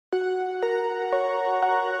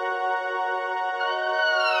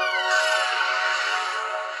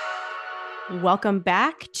Welcome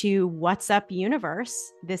back to What's Up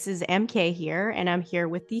Universe. This is MK here, and I'm here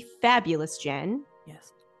with the fabulous Jen.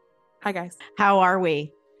 Yes. Hi, guys. How are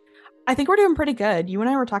we? I think we're doing pretty good. You and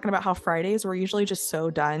I were talking about how Fridays we're usually just so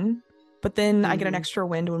done, but then I get an extra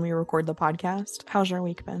wind when we record the podcast. How's your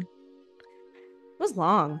week been? It was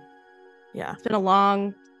long. Yeah. It's been a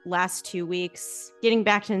long last 2 weeks. Getting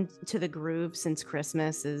back into the groove since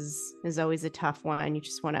Christmas is always a tough one. You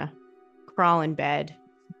just want to crawl in bed.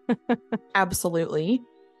 Absolutely.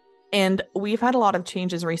 And we've had a lot of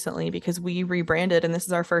changes recently because we rebranded, and this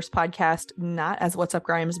is our first podcast, not as What's Up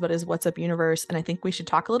Grimes, but as What's Up Universe. And I think we should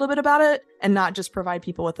talk a little bit about it and not just provide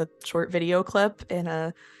people with a short video clip and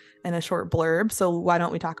a short blurb. So why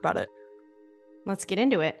don't we talk about it? Let's get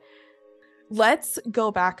into it. Let's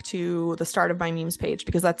go back to the start of my memes page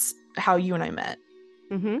because that's how you and I met.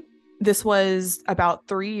 Mm-hmm. This was about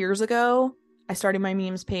 3 years ago. I started my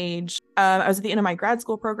memes page. I was at the end of my grad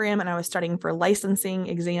school program and I was studying for licensing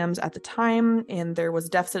exams at the time. And there was a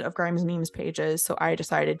deficit of Grimes memes pages. So I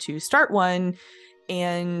decided to start one.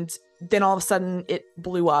 And then all of a sudden it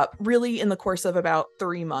blew up. Really in the course of about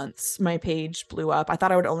 3 months, my page blew up. I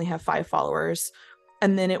thought I would only have 5 followers.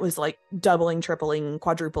 And then it was like doubling, tripling,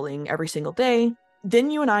 quadrupling every single day. Then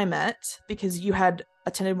you and I met because you had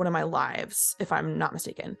attended one of my lives, if I'm not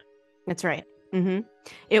mistaken. That's right. Mm-hmm.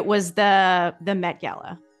 It was the Met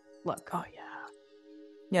Gala. Look. Oh, yeah.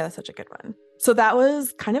 Yeah, that's such a good one. So that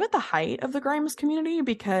was kind of at the height of the Grimes community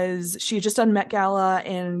because she had just done Met Gala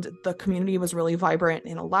and the community was really vibrant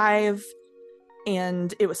and alive.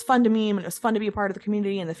 And it was fun to meme and it was fun to be a part of the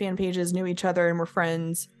community and the fan pages knew each other and were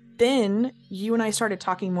friends. Then you and I started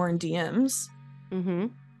talking more in DMs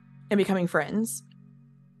and becoming friends.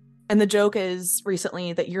 And the joke is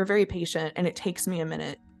recently that you're very patient and it takes me a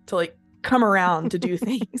minute to like come around to do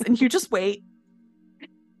things and you just wait.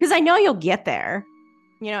 Because I know you'll get there.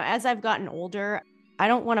 You know, as I've gotten older, I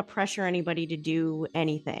don't want to pressure anybody to do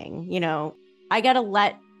anything. You know, I got to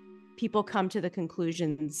let people come to the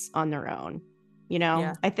conclusions on their own. You know,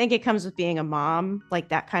 Yeah. I think it comes with being a mom, like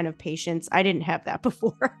that kind of patience. I didn't have that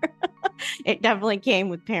before. It definitely came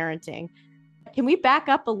with parenting. Can we back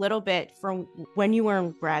up a little bit from when you were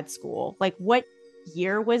in grad school? Like what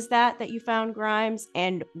year was that you found Grimes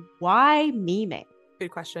and why memeing?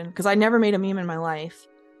 Good question. Because I never made a meme in my life.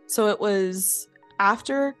 So it was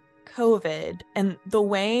after COVID. And the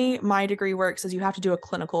way my degree works is you have to do a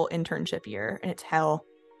clinical internship year and it's hell.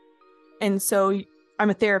 And so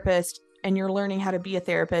I'm a therapist and you're learning how to be a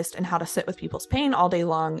therapist and how to sit with people's pain all day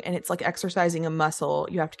long. And it's like exercising a muscle.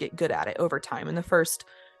 You have to get good at it over time. And the first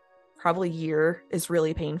probably year is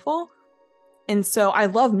really painful. And so I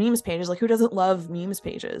love memes pages. Like who doesn't love memes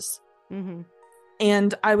pages? Mm-hmm.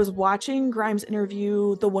 And I was watching Grimes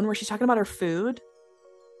interview, the one where she's talking about her food.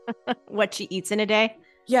 What she eats in a day?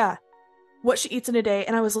 Yeah. What she eats in a day.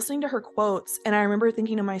 And I was listening to her quotes and I remember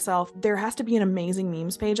thinking to myself, there has to be an amazing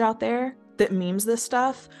memes page out there that memes this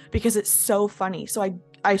stuff because it's so funny. So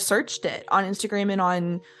I searched it on Instagram and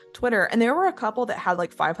on Twitter and there were a couple that had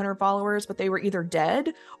like 500 followers, but they were either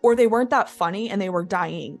dead or they weren't that funny and they were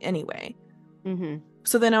dying anyway. Mm-hmm.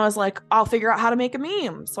 So then I was like, I'll figure out how to make a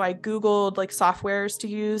meme. So I Googled like softwares to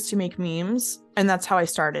use to make memes. And that's how I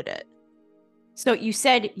started it. So you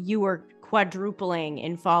said you were quadrupling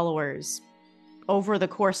in followers over the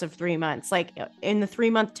course of 3 months. Like in the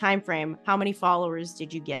 3-month time frame, how many followers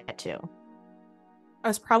did you get to? I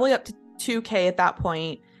was probably up to 2K at that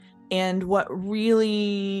point. And what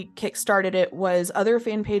really kickstarted it was other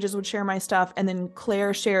fan pages would share my stuff. And then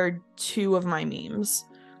Claire shared 2 of my memes.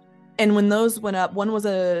 And when those went up, one was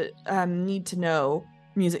a need to know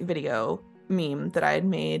music video meme that I had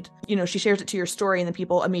made. You know, she shares it to your story and then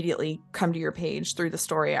people immediately come to your page through the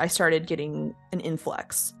story. I started getting an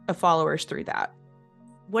influx of followers through that.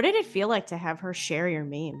 What did it feel like to have her share your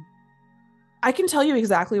meme? I can tell you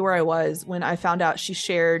exactly where I was when I found out she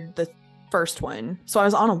shared the first one. So I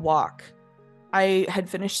was on a walk. I had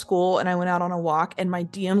finished school and I went out on a walk and my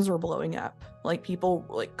DMs were blowing up. Like people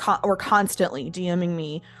like were constantly DMing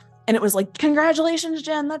me. And it was like, congratulations,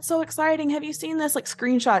 Jen. That's so exciting. Have you seen this? Like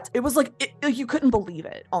screenshots. It was like, you couldn't believe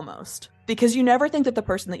it almost because you never think that the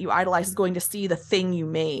person that you idolize is going to see the thing you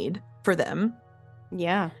made for them.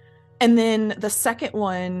 Yeah. And then the second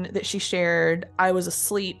one that she shared, I was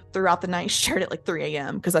asleep throughout the night. She shared it like 3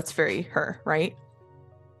 a.m. because that's very her, right?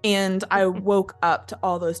 And I woke up to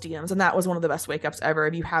all those DMs. And that was one of the best wake ups ever.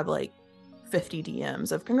 If you have like 50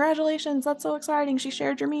 DMs of congratulations, that's so exciting. She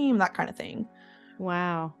shared your meme, that kind of thing.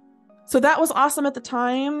 Wow. So that was awesome at the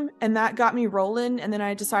time, and that got me rolling. And then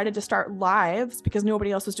I decided to start lives because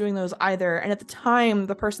nobody else was doing those either. And at the time,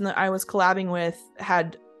 the person that I was collabing with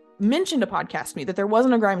had mentioned a podcast to me, that there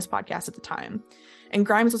wasn't a Grimes podcast at the time. And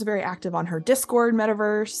Grimes was very active on her Discord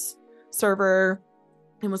metaverse server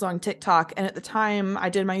and was on TikTok. And at the time, I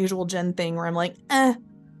did my usual Jen thing where I'm like,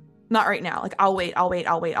 not right now. Like, I'll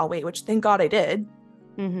wait, which thank God I did.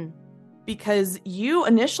 Mm-hmm. Because you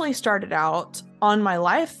initially started out on my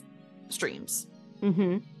live streams.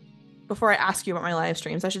 Mm-hmm. Before I ask you about my live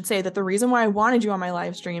streams, I should say that the reason why I wanted you on my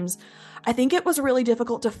live streams, I think it was really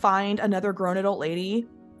difficult to find another grown adult lady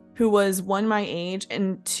who was, one, my age,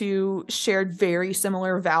 and two, shared very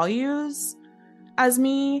similar values as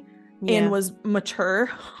me, and was mature.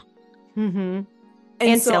 Mm-hmm.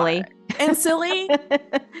 And so silly. Silly.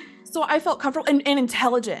 So I felt comfortable and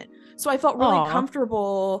intelligent. So I felt really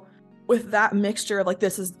comfortable with that mixture of like,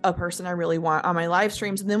 this is a person I really want on my live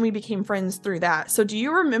streams. And then we became friends through that. So do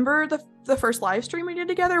you remember the first live stream we did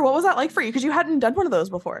together? What was that like for you? Because you hadn't done one of those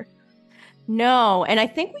before. No. And I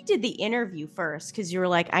think we did the interview first because you were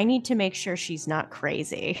like, I need to make sure she's not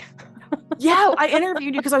crazy. Yeah, I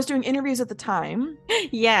interviewed you because I was doing interviews at the time.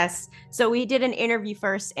 Yes. So we did an interview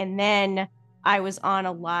first, and then I was on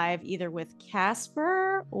a live either with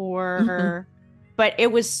Casper or... But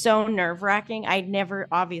it was so nerve-wracking. I'd never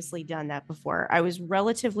obviously done that before. I was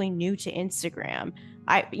relatively new to Instagram.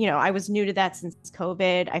 I was new to that since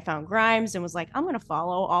COVID. I found Grimes and was like, I'm going to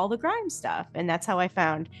follow all the Grimes stuff. And that's how I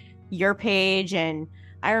found your page. And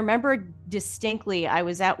I remember distinctly, I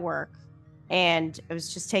was at work and I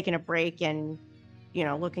was just taking a break and,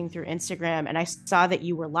 looking through Instagram, and I saw that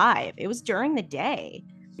you were live. It was during the day.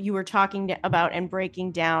 You were talking about and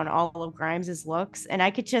breaking down all of Grimes's looks. And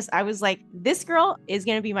I was like, this girl is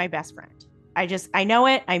going to be my best friend. I know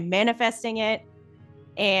it. I'm manifesting it.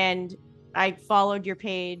 And I followed your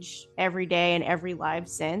page every day and every live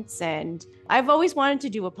since. And I've always wanted to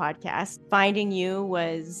do a podcast. Finding you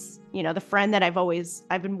was, the friend that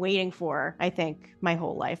I've been waiting for, I think, my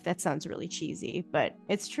whole life. That sounds really cheesy, but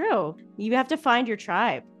it's true. You have to find your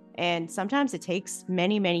tribe. And sometimes it takes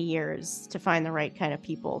many, many years to find the right kind of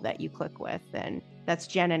people that you click with. And that's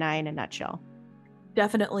Jen and I in a nutshell.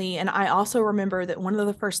 Definitely. And I also remember that one of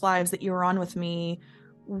the first lives that you were on with me,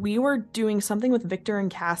 we were doing something with Victor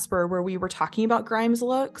and Casper where we were talking about Grimes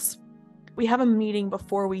looks. We have a meeting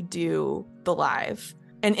before we do the live,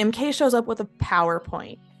 and MK shows up with a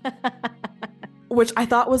PowerPoint, which I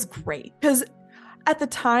thought was great. Because at the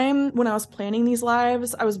time when I was planning these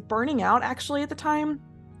lives, I was burning out actually at the time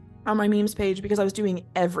on my memes page because I was doing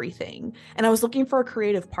everything and I was looking for a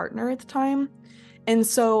creative partner at the time. And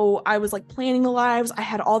so I was like planning the lives. I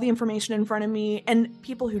had all the information in front of me, and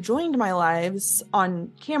people who joined my lives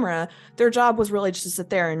on camera, their job was really just to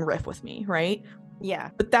sit there and riff with me, right?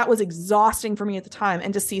 Yeah. But that was exhausting for me at the time.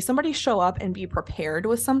 And to see somebody show up and be prepared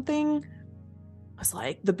with something was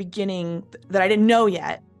like the beginning that I didn't know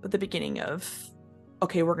yet, but the beginning of,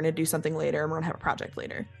 okay, we're going to do something later and we're going to have a project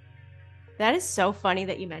later. That is so funny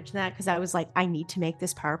that you mentioned that, because I was like, I need to make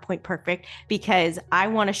this PowerPoint perfect because I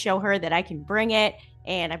want to show her that I can bring it.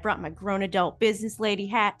 And I brought my grown adult business lady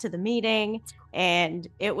hat to the meeting, and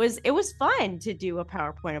it was fun to do a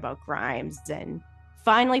PowerPoint about Grimes and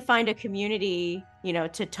finally find a community,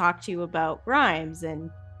 to talk to about Grimes and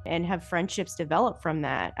have friendships develop from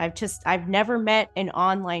that. I've never met an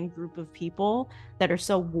online group of people that are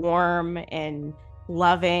so warm and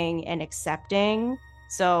loving and accepting.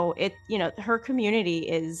 So her community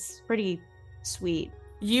is pretty sweet.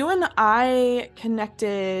 You and I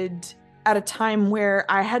connected at a time where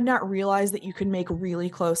I had not realized that you could make really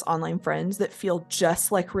close online friends that feel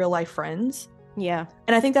just like real life friends. Yeah.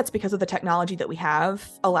 And I think that's because of the technology that we have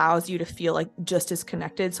allows you to feel like just as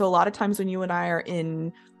connected. So a lot of times when you and I are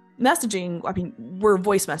in messaging, I mean, we're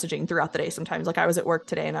voice messaging throughout the day sometimes. Like I was at work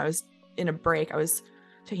today and I was in a break. I was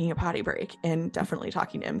taking a potty break and definitely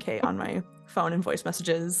talking to MK on my phone and voice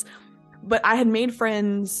messages. But I had made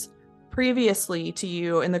friends previously to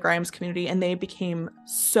you in the Grimes community, and they became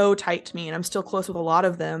so tight to me, and I'm still close with a lot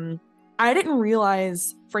of them. I didn't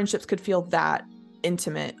realize friendships could feel that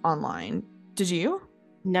intimate online. Did you?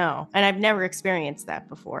 No, and I've never experienced that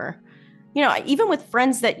before. Even with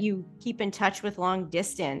friends that you keep in touch with long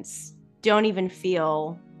distance, don't even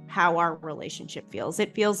feel how our relationship feels.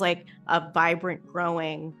 It feels like a vibrant,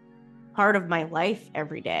 growing part of my life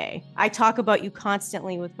every day. I talk about you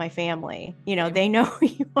constantly with my family. They know who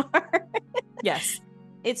you are. Yes.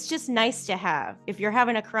 It's just nice to have. If you're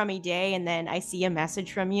having a crummy day and then I see a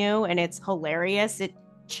message from you and it's hilarious, it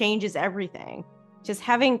changes everything. Just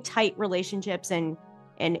having tight relationships and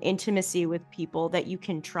intimacy with people that you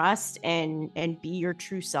can trust and be your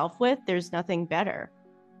true self with, there's nothing better.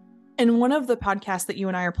 And one of the podcasts that you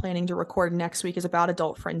and I are planning to record next week is about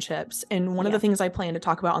adult friendships. And one of the things I plan to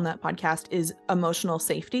talk about on that podcast is emotional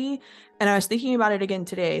safety. And I was thinking about it again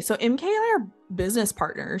today. So MK and I are business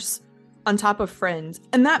partners on top of friends.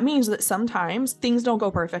 And that means that sometimes things don't go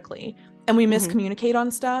perfectly and we miscommunicate on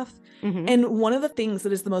stuff. And one of the things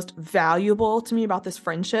that is the most valuable to me about this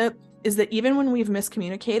friendship is that even when we've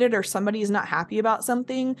miscommunicated or somebody is not happy about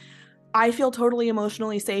something, I feel totally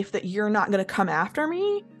emotionally safe that you're not going to come after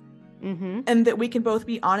me. And that we can both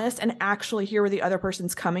be honest and actually hear where the other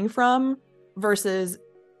person's coming from versus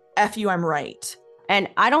F you, I'm right. And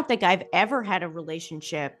I don't think I've ever had a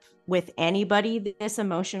relationship with anybody this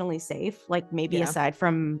emotionally safe, like maybe aside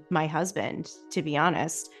from my husband, to be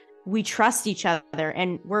honest. We trust each other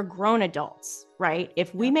and we're grown adults, right?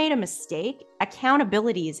 If we made a mistake,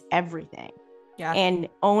 accountability is everything. And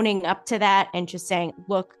owning up to that and just saying,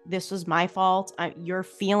 look, this was my fault. Your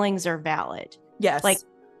feelings are valid. Like,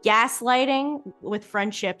 gaslighting with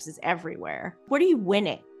friendships is everywhere. What are you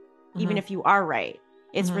winning? Even if you are right,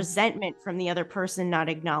 it's resentment from the other person not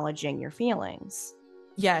acknowledging your feelings.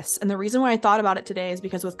 Yes. And the reason why I thought about it today is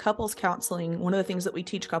because with couples counseling, one of the things that we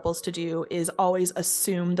teach couples to do is always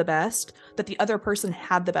assume the best, that the other person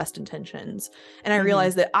had the best intentions. And I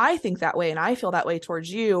realize that I think that way and I feel that way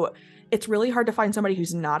towards you. It's really hard to find somebody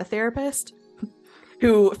who's not a therapist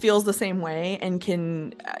who feels the same way and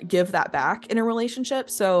can give that back in a relationship.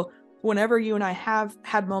 So whenever you and I have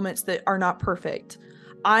had moments that are not perfect,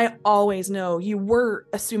 I always know you were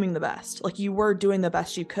assuming the best. Like you were doing the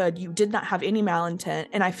best you could. You did not have any malintent.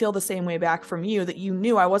 And I feel the same way back from you, that you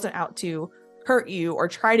knew I wasn't out to hurt you or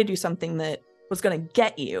try to do something that was going to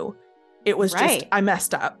get you. It was just, I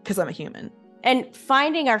messed up because I'm a human. And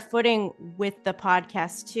finding our footing with the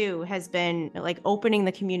podcast too has been like opening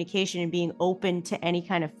the communication and being open to any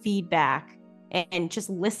kind of feedback and just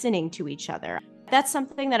listening to each other. That's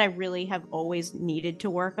something that I really have always needed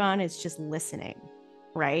to work on, is just listening,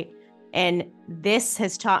 right? And this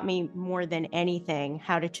has taught me more than anything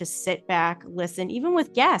how to just sit back, listen, even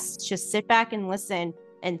with guests, just sit back and listen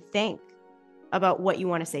and think about what you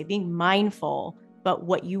want to say, being mindful about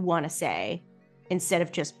what you want to say instead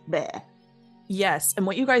of just bleh. Yes. And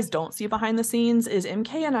what you guys don't see behind the scenes is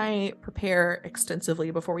MK and I prepare extensively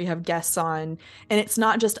before we have guests on. And it's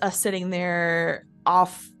not just us sitting there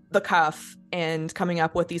off the cuff and coming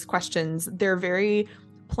up with these questions. They're very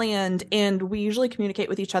planned, and we usually communicate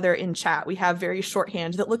with each other in chat. We have very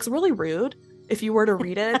shorthand that looks really rude if you were to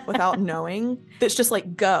read it without knowing. That's just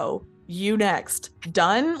like, go, you next,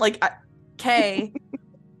 done. Like, okay.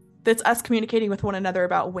 That's us communicating with one another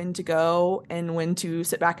about when to go and when to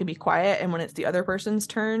sit back and be quiet and when it's the other person's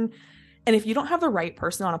turn. And if you don't have the right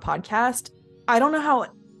person on a podcast, I don't know how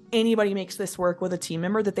anybody makes this work with a team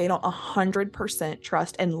member that they don't 100%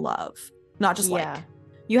 trust and love. Not just like.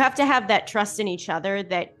 You have to have that trust in each other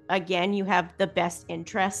that, again, you have the best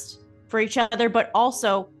interest for each other, but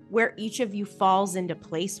also where each of you falls into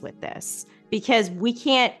place with this. Because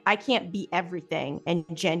I can't be everything and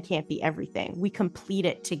Jen can't be everything. We complete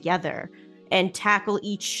it together and tackle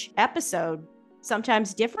each episode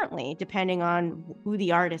sometimes differently, depending on who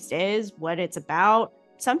the artist is, what it's about.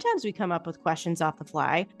 Sometimes we come up with questions off the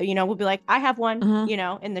fly. We'll be like, I have one,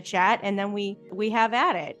 in the chat. And then we have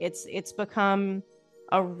at it. It's become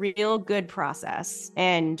a real good process.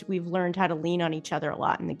 And we've learned how to lean on each other a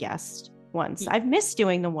lot in the guest ones. I've missed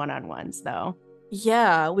doing the one-on-ones though.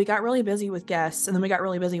 Yeah, we got really busy with guests and then we got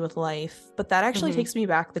really busy with life. But that actually takes me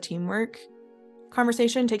back. The teamwork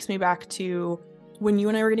conversation takes me back to when you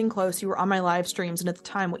and I were getting close. You were on my live streams. And at the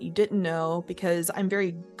time, what you didn't know, because I'm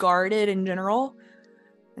very guarded in general,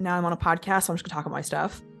 and now I'm on a podcast, so I'm just gonna talk about my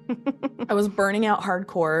stuff. I was burning out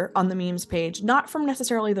hardcore on the memes page, not from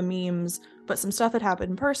necessarily the memes, but some stuff that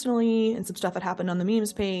happened personally and some stuff that happened on the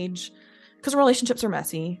memes page, because relationships are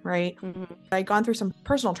messy, right? I'd gone through some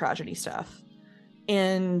personal tragedy stuff.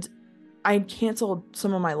 And I canceled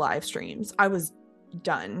some of my live streams. I was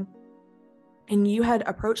done. And you had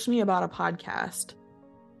approached me about a podcast.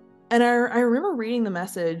 And I remember reading the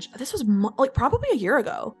message. This was probably a year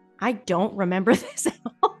ago. I don't remember this at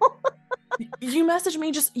all. You messaged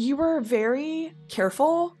me, you were very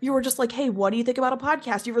careful. You were just like, hey, what do you think about a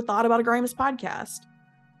podcast? You ever thought about a Grimus podcast?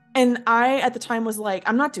 And I, at the time, was like,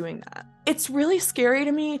 I'm not doing that. It's really scary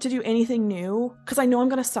to me to do anything new because I know I'm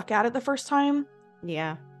going to suck at it the first time.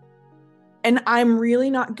 Yeah. And I'm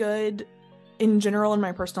really not good in general in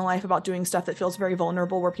my personal life about doing stuff that feels very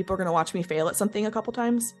vulnerable where people are going to watch me fail at something a couple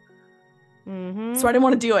times. So I didn't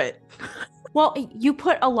want to do it. Well, you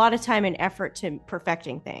put a lot of time and effort to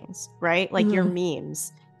perfecting things, right? Like your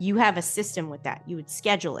memes. You have a system with that. You would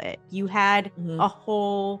schedule it. You had a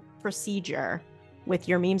whole procedure. with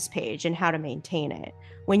your memes page and how to maintain it.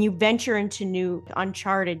 When you venture into new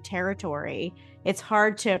uncharted territory, it's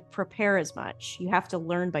hard to prepare as much. You have to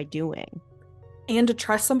learn by doing. And to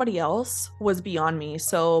trust somebody else was beyond me.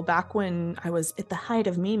 So back when I was at the height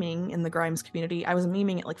of memeing in the Grimes community, I was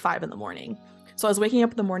memeing at like 5 a.m. So I was waking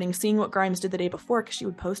up in the morning, seeing what Grimes did the day before, because she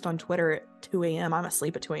would post on Twitter at 2 a.m. I'm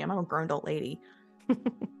asleep at 2 a.m. I'm a grown adult lady.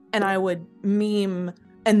 And I would meme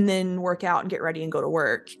and then work out and get ready and go to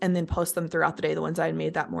work and then post them throughout the day, the ones I had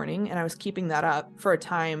made that morning. And I was keeping that up for a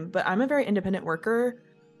time. But I'm a very independent worker.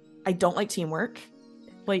 I don't like teamwork.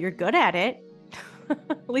 Well, you're good at it.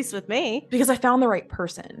 At least with me. Because I found the right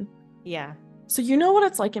person. Yeah. So you know what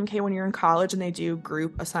it's like, MK, when you're in college and they do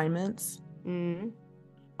group assignments? Mm.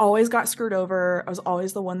 Always got screwed over. I was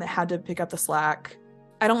always the one that had to pick up the slack.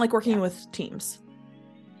 I don't like working with teams.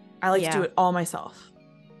 I like to do it all myself.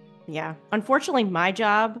 Yeah. Unfortunately, my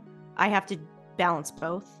job, I have to balance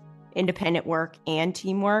both independent work and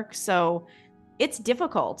teamwork. So it's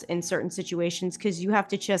difficult in certain situations because you have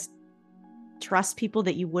to just trust people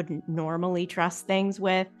that you wouldn't normally trust things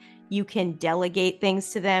with. You can delegate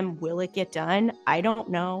things to them. Will it get done? I don't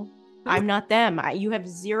know. I'm not them. You have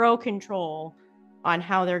zero control on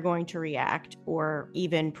how they're going to react or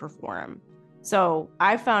even perform. So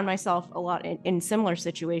I found myself a lot in similar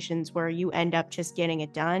situations where you end up just getting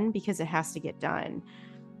it done because it has to get done.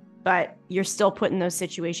 But you're still put in those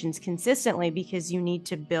situations consistently because you need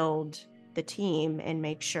to build the team and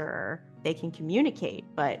make sure they can communicate.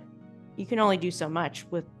 But you can only do so much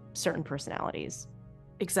with certain personalities.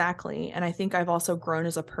 Exactly. And I think I've also grown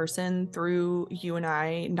as a person through you and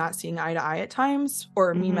I not seeing eye to eye at times,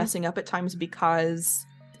 or me messing up at times, because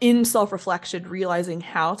in self-reflection, realizing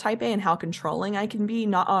how type A and how controlling I can be,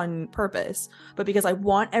 not on purpose, but because I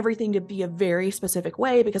want everything to be a very specific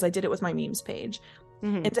way because I did it with my memes page.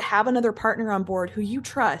 And to have another partner on board who you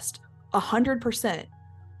trust 100%,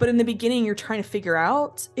 but in the beginning you're trying to figure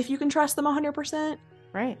out if you can trust them 100%.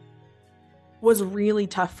 Right. Was really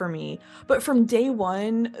tough for me. But from day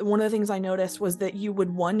one of the things I noticed was that you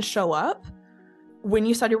would show up when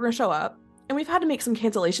you said you were going to show up. And we've had to make some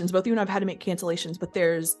cancellations. Both you and I have had to make cancellations, but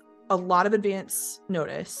there's a lot of advance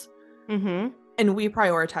notice. And we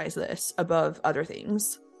prioritize this above other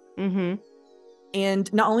things.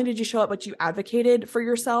 And not only did you show up, but you advocated for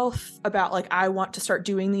yourself about, like, I want to start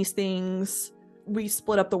doing these things. We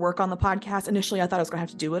split up the work on the podcast. Initially, I thought I was going to have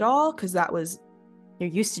to do it all because that was... You're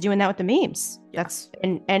used to doing that with the memes. That's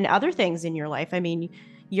and other things in your life. I mean,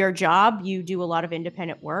 your job, you do a lot of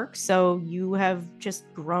independent work. So you have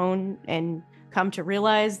just grown and come to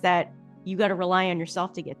realize that you got to rely on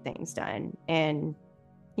yourself to get things done. And,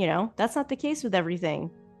 you know, that's not the case with everything.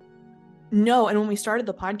 No. And when we started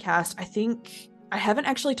the podcast, I think I haven't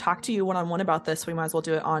actually talked to you one-on-one about this. We might as well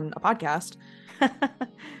do it on a podcast.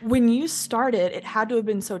 When you started, it had to have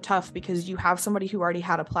been so tough because you have somebody who already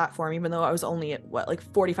had a platform, even though I was only at like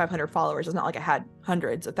 4,500 followers. It's not like I had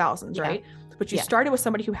hundreds of thousands, right? But you started with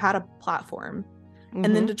somebody who had a platform.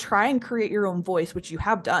 And then to try and create your own voice, which you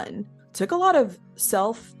have done, took a lot of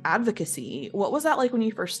self-advocacy. What was that like when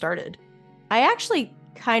you first started? I actually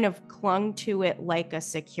kind of clung to it like a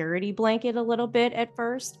security blanket a little bit at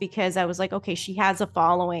first because I was like, okay, she has a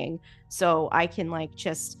following, so I can like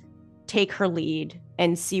just take her lead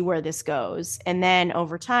and see where this goes. And then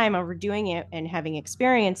over time, over doing it and having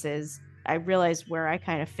experiences, I realized where I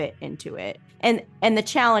kind of fit into it. And the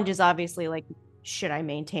challenge is obviously like, should I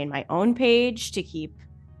maintain my own page to keep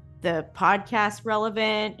the podcast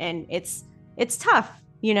relevant? And it's tough,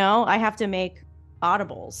 you know. I have to make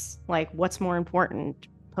audibles. Like, what's more important,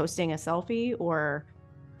 posting a selfie or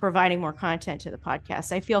providing more content to the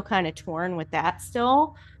podcast? I feel kind of torn with that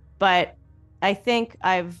still, but I think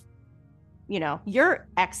you know, you're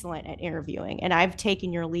excellent at interviewing, and I've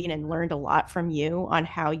taken your lead and learned a lot from you on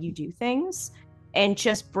how you do things and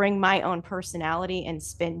just bring my own personality and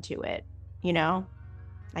spin to it. You know,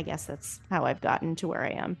 I guess that's how I've gotten to where I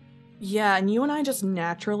am. Yeah. And you and I just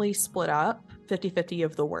naturally split up 50-50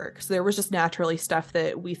 of the work. So there was just naturally stuff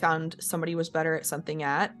that we found somebody was better at something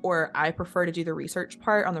at, or I prefer to do the research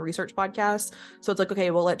part on the research podcast. So it's like,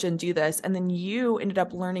 okay, we'll let Jen do this. And then you ended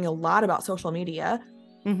up learning a lot about social media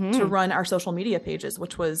to run our social media pages,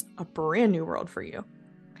 which was a brand new world for you.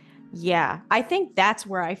 Yeah, I think that's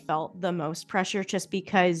where I felt the most pressure, just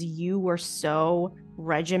because you were so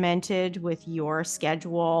regimented with your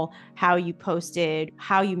schedule, how you posted,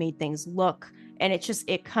 how you made things look. And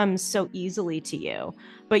it comes so easily to you.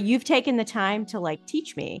 But you've taken the time to like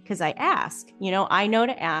teach me, because I ask, you know, I know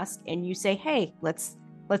to ask, and you say, hey, let's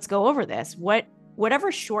go over this.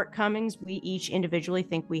 Whatever shortcomings we each individually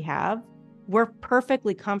think we have, we're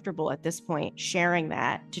perfectly comfortable at this point sharing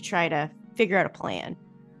that to try to figure out a plan.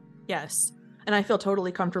 Yes. And I feel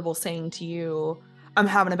totally comfortable saying to you, I'm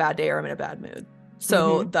having a bad day or I'm in a bad mood.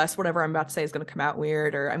 So thus whatever I'm about to say is going to come out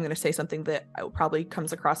weird, or I'm going to say something that probably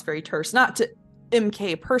comes across very terse, not to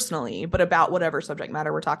MK personally, but about whatever subject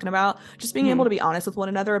matter we're talking about. Just being able to be honest with one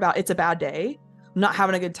another about it's a bad day, I'm not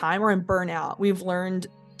having a good time, or I'm burnout. We've learned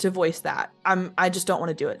to voice that. I just don't want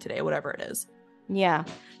to do it today, whatever it is. Yeah.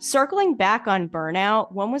 Circling back on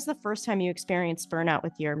burnout, when was the first time you experienced burnout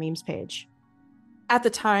with your memes page? At the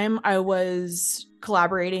time, I was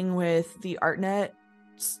collaborating with the ArtNet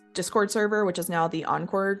Discord server, which is now the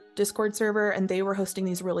Encore Discord server, and they were hosting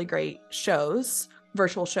these really great shows,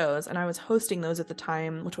 virtual shows, and I was hosting those at the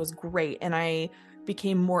time, which was great. And I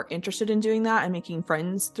became more interested in doing that and making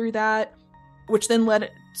friends through that, which then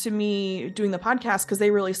led to me doing the podcast because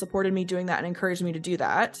they really supported me doing that and encouraged me to do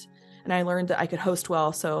that. And I learned that I could host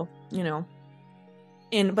well. So,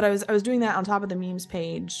 but I was doing that on top of the memes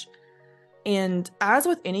page. And as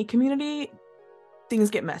with any community, things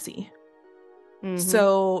get messy.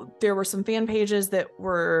 So there were some fan pages that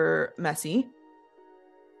were messy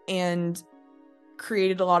and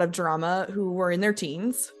created a lot of drama who were in their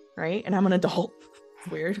teens, right? And I'm an adult.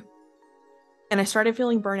 It's weird. And I started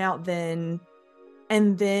feeling burnout then.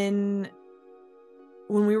 And then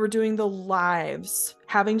when we were doing the lives,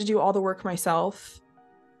 having to do all the work myself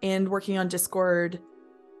and working on Discord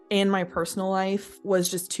and my personal life was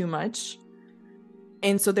just too much.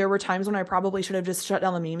 And so there were times when I probably should have just shut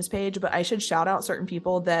down the memes page, but I should shout out certain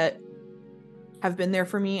people that have been there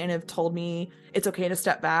for me and have told me it's okay to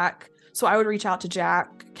step back. So I would reach out to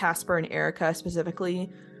Jack, Casper, and Erica specifically,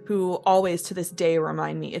 who always to this day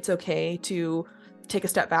remind me it's okay to take a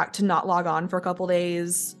step back, to not log on for a couple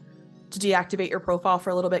days, to deactivate your profile for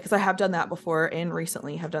a little bit, because I have done that before and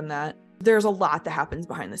recently have done that. There's a lot that happens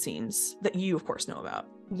behind the scenes that you, of course, know about.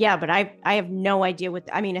 Yeah, but I have no idea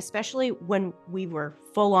especially when we were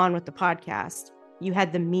full on with the podcast, you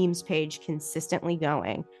had the memes page consistently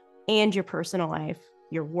going and your personal life,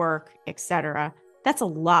 your work, etc. That's a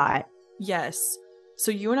lot. Yes. So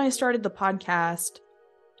you and I started the podcast.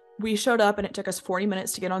 We showed up and it took us 40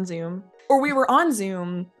 minutes to get on Zoom. Or we were on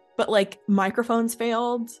Zoom, but microphones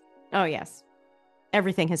failed. Oh, yes.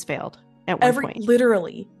 Everything has failed at one point.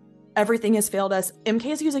 Literally. Everything has failed us. MK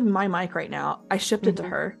is using my mic right now. I shipped it to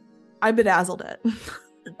her. I bedazzled it.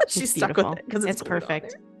 She's stuck with it because it's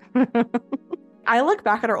perfect. I look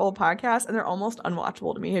back at our old podcasts and they're almost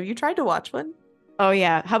unwatchable to me. Have you tried to watch one? Oh,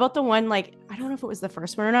 yeah. How about the one, I don't know if it was the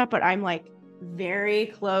first one or not, but I'm very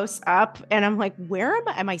close up and I'm where am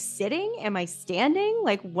I? Am I sitting? Am I standing?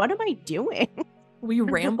 What am I doing? We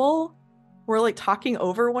ramble. We're talking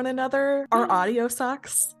over one another. Our audio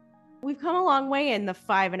sucks. We've come a long way in the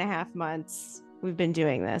 5.5 months we've been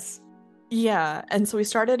doing this. Yeah. And so we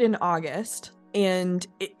started in August and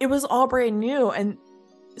it was all brand new. And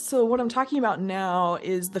so what I'm talking about now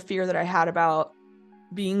is the fear that I had about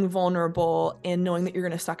being vulnerable and knowing that you're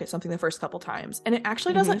going to suck at something the first couple times. And it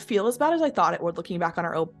actually doesn't feel as bad as I thought it would looking back on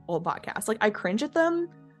our old podcast. I cringe at them,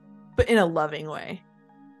 but in a loving way.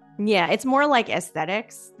 Yeah. It's more like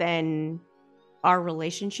aesthetics than our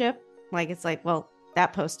relationship. It's well,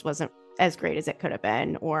 that post wasn't as great as it could have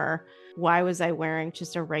been, or why was I wearing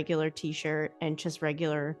just a regular t-shirt and just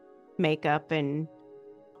regular makeup? And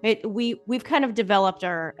we've kind of developed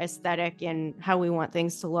our aesthetic and how we want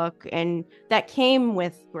things to look, and that came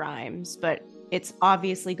with Grimes, but it's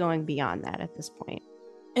obviously going beyond that at this point.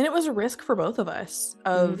 And it was a risk for both of us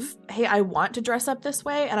of, hey, I want to dress up this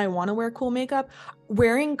way and I want to wear cool makeup.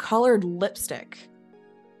 Wearing colored lipstick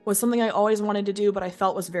was something I always wanted to do, but I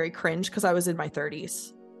felt was very cringe because I was in my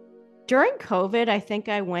 30s. During COVID, I think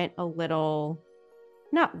I went a little,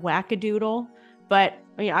 not wackadoodle, but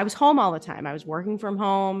I was home all the time. I was working from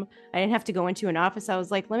home. I didn't have to go into an office. I was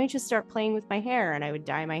let me just start playing with my hair. And I would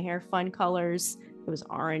dye my hair fun colors. It was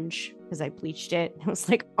orange because I bleached it. It was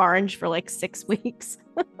orange for 6 weeks.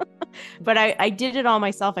 But I did it all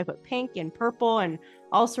myself. I put pink and purple and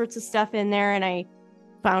all sorts of stuff in there. And I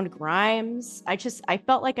found Grimes. I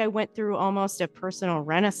felt like I went through almost a personal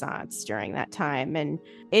renaissance during that time. And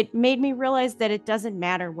it made me realize that it doesn't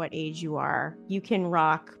matter what age you are. You can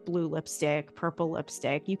rock blue lipstick, purple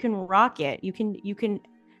lipstick. You can rock it. You can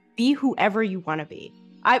be whoever you want to be.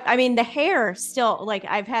 I mean, the hair still,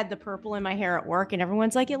 I've had the purple in my hair at work and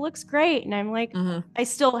everyone's it looks great. And I'm I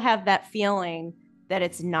still have that feeling that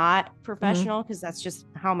it's not professional because that's just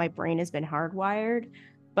how my brain has been hardwired.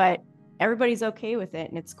 But everybody's okay with it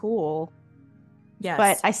and it's cool. Yes.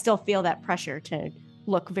 But I still feel that pressure to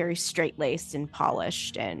look very straight-laced and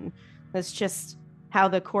polished. And that's just how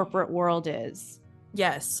the corporate world is.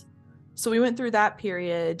 Yes. So we went through that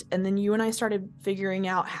period, and then you and I started figuring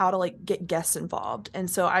out how to like get guests involved. And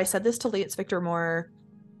so I said this to Lance Victor Moore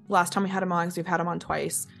last time we had him on, because we've had him on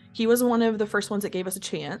twice. He was one of the first ones that gave us a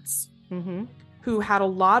chance, who had a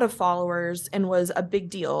lot of followers and was a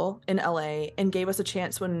big deal in LA, and gave us a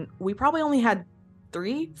chance when we probably only had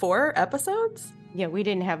 3-4 episodes. Yeah, we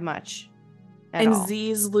didn't have much at and all.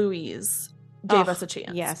 Z's Louise gave us a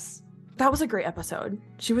chance. Yes. That was a great episode.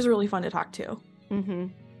 She was really fun to talk to.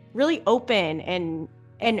 Really open and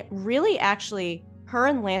really actually her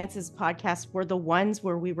and Lance's podcast were the ones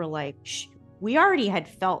where we were like, we already had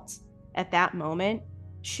felt at that moment,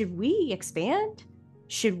 should we expand?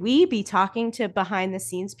 Should we be talking to behind the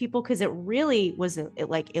scenes people? Because it really was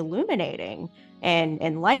like illuminating and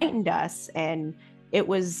enlightened us. And it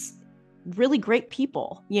was really great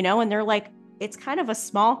people, you know, and they're like, it's kind of a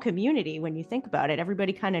small community when you think about it.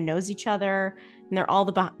 Everybody kind of knows each other, and they're all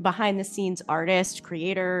the behind the scenes artists,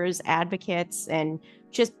 creators, advocates, and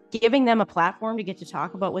just giving them a platform to get to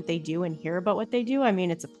talk about what they do and hear about what they do. I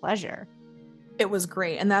mean, it's a pleasure. It was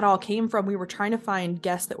great. And that all came from, we were trying to find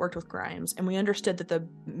guests that worked with Grimes, and we understood that the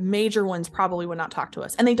major ones probably would not talk to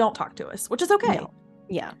us, and they don't talk to us, which is okay. No.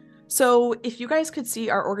 Yeah. So if you guys could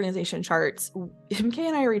see our organization charts, MK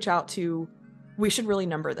and I reach out to, we should really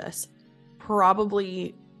number this,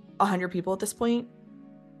 probably 100 people at this point.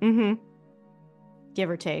 Give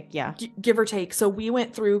or take. Yeah. Give or take. So we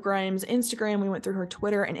went through Grimes' Instagram, we went through her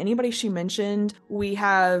Twitter, and anybody she mentioned, we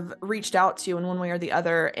have reached out to in one way or the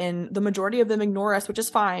other. And the majority of them ignore us, which is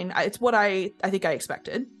fine. It's what I think I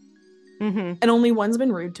expected. And only one's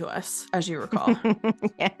been rude to us, as you recall.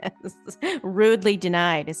 Yes. Rudely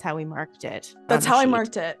denied is how we marked it. That's how I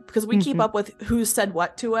marked it, because we keep up with who said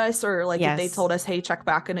what to us, or like if they told us, hey, check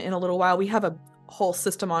back in a little while. We have a whole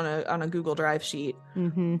system on a Google Drive sheet.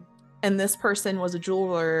 And this person was a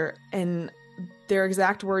jeweler, and their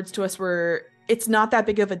exact words to us were, it's not that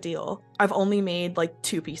big of a deal. I've only made like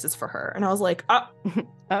 2 pieces for her. And I was like, oh,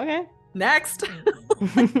 okay, next.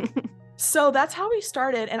 So that's how we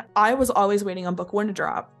started. And I was always waiting on book 1 to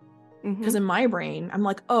drop, because in my brain, I'm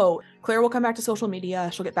like, oh, Claire will come back to social media.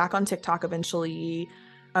 She'll get back on TikTok eventually.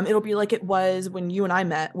 It'll be like it was when you and I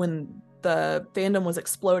met, when the fandom was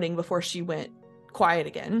exploding before she went quiet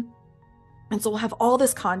again. And so we'll have all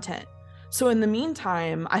this content. So in the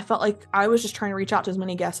meantime, I felt like I was just trying to reach out to as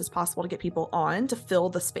many guests as possible to get people on to fill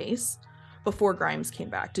the space before Grimes came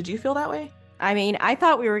back. Did you feel that way? I mean, I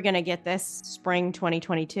thought we were going to get this spring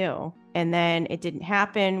 2022, and then it didn't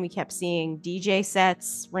happen. We kept seeing DJ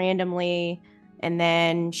sets randomly, and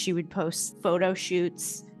then she would post photo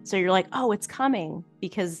shoots. So you're like, oh, it's coming,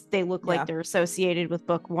 because they look like they're associated with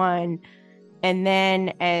book 1. And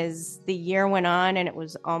then as the year went on, and it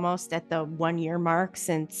was almost at the 1-year mark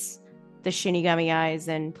since the Shinigami Eyes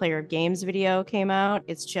and Player of Games video came out,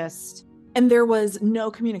 it's just... And there was no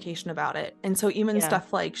communication about it. And so even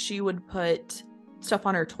stuff like, she would put stuff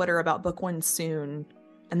on her Twitter about book 1 soon,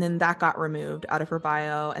 and then that got removed out of her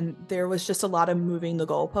bio. And there was just a lot of moving the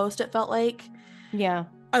goalpost, it felt like. Yeah.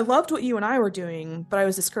 I loved what you and I were doing, but I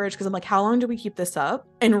was discouraged because I'm like, how long do we keep this up?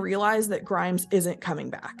 And realize that Grimes isn't coming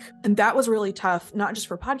back. And that was really tough, not just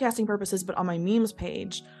for podcasting purposes, but on my memes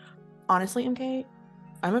page. Honestly, MK,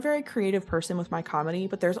 I'm a very creative person with my comedy,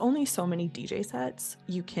 but there's only so many DJ sets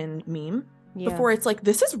you can meme before it's like,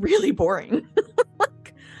 this is really boring.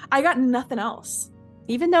 Like, I got nothing else.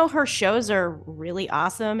 Even though her shows are really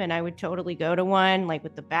awesome, and I would totally go to one, like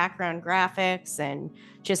with the background graphics and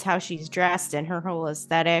just how she's dressed and her whole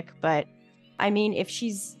aesthetic. But I mean, if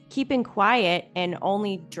she's keeping quiet and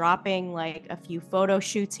only dropping like a few photo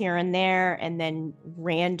shoots here and there, and then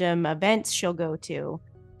random events she'll go to,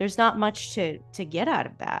 there's not much to get out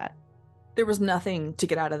of that. There was nothing to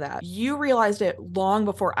get out of that. You realized it long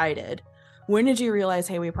before I did. When did you realize,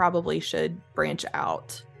 hey, we probably should branch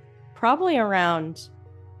out? Probably around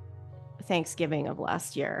Thanksgiving of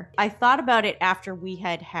last year. I thought about it after we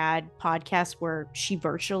had podcasts where she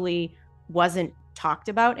virtually wasn't talked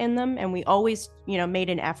about in them. And we always, made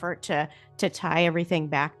an effort to tie everything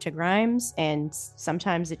back to Grimes. And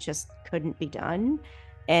sometimes it just couldn't be done.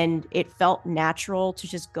 And it felt natural to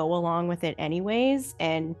just go along with it anyways.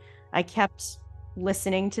 And I kept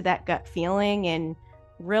listening to that gut feeling and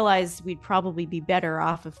realized we'd probably be better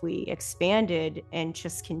off if we expanded and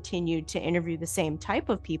just continued to interview the same type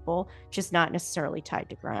of people, just not necessarily tied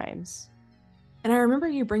to Grimes. And I remember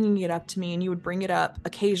you bringing it up to me, and you would bring it up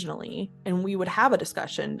occasionally, and we would have a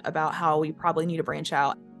discussion about how we probably need to branch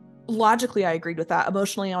out. Logically, I agreed with that.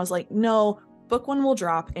 Emotionally, I was like, no, book 1 will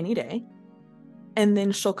drop any day. And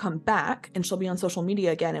then she'll come back and she'll be on social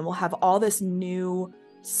media again, and we'll have all this new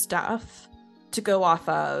stuff to go off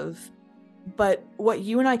of. But what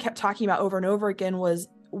you and I kept talking about over and over again was,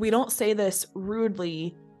 we don't say this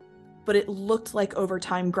rudely, but it looked like over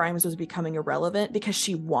time Grimes was becoming irrelevant because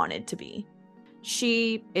she wanted to be.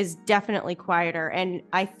 She is definitely quieter. And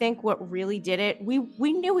I think what really did it, we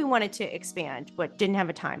knew we wanted to expand, but didn't have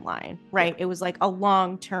a timeline, right? Yeah. It was like a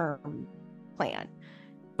long-term plan.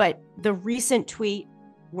 But the recent tweet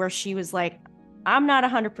where she was like, I'm not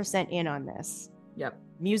 100% in on this. Yep.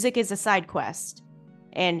 Music is a side quest.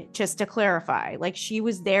 And just to clarify, like, she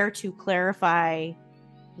was there to clarify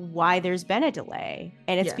why there's been a delay.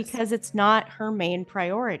 And it's because it's not her main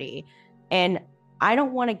priority. And I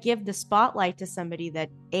don't want to give the spotlight to somebody that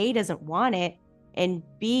A, doesn't want it, and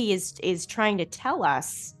B, is trying to tell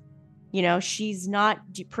us, you know, she's not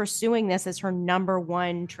pursuing this as her number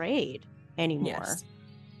one trade anymore. Yes.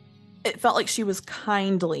 It felt like she was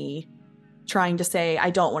kindly trying to say, I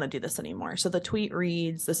don't want to do this anymore. So the tweet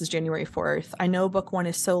reads, this is January 4th. I know book one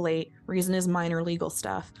is so late. Reason is minor legal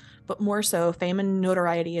stuff. But more so, fame and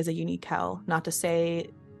notoriety is a unique hell. Not to say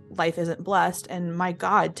life isn't blessed, and my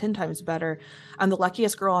God, 10 times better. I'm the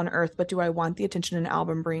luckiest girl on earth, but do I want the attention an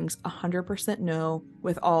album brings? 100% no,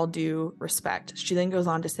 with all due respect. She then goes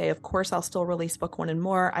on to say, of course, I'll still release book one and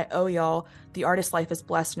more. I owe y'all. The artist life is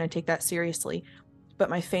blessed, and I take that seriously. But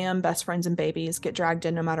my fam, best friends, and babies get dragged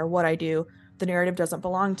in no matter what I do. The narrative doesn't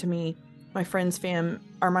belong to me. My friends, fam,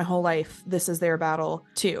 are my whole life. This is their battle,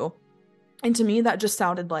 too. And to me, that just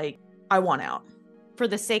sounded like, I want out. For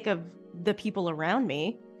the sake of the people around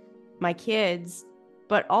me, my kids,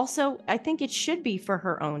 but also I think it should be for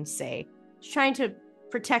her own sake. She's trying to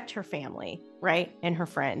protect her family, right? And her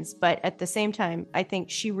friends. But at the same time, I think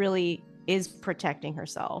she really is protecting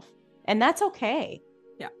herself. And that's okay.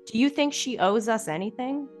 Yeah. Do you think she owes us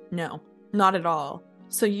anything? No, not at all.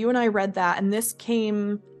 So you and I read that, and this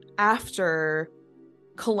came after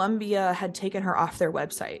Columbia had taken her off their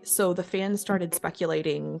website. So the fans started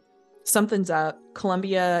speculating something's up.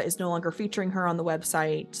 Columbia is no longer featuring her on the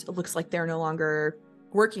website. It looks like they're no longer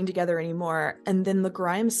working together anymore. And then the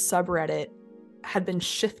Grimes subreddit had been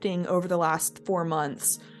shifting over the last 4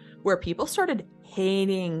 months, where people started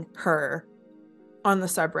hating her on the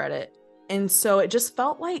subreddit. And so it just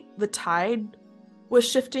felt like the tide was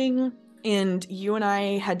shifting. And you and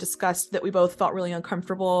I had discussed that we both felt really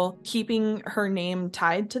uncomfortable keeping her name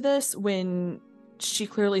tied to this when she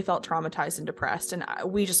clearly felt traumatized and depressed. And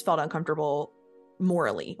we just felt uncomfortable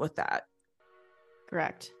morally with that.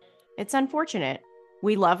 Correct. It's unfortunate.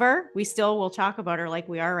 We love her. We still will talk about her like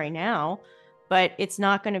we are right now, but it's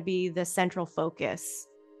not going to be the central focus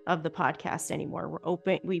of the podcast anymore.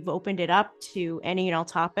 We've opened it up to any and all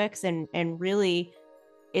topics, and really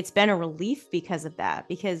it's been a relief because of that,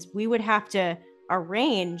 because we would have to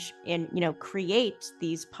arrange and, you know, create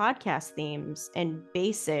these podcast themes and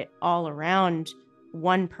base it all around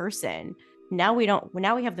one person. Now we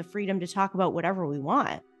have the freedom to talk about whatever we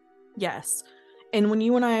want. Yes. And when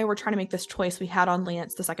you and I were trying to make this choice, we had on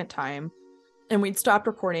Lance the second time, and we'd stopped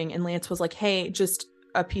recording, and Lance was like, hey, just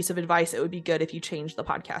a piece of advice. It would be good if you changed the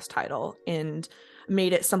podcast title and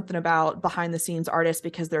made it something about behind the scenes artists,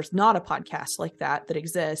 because there's not a podcast like that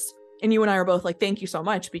exists. And you and I were both like, thank you so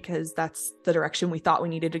much, because that's the direction we thought we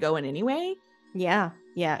needed to go in anyway. Yeah.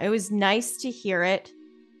 It was nice to hear it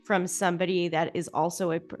from somebody that is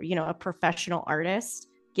also a professional artist,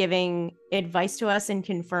 giving advice to us and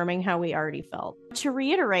confirming how we already felt. To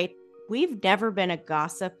reiterate, we've never been a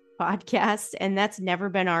gossip podcast, and that's never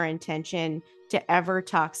been our intention to ever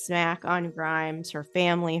talk smack on Grimes, her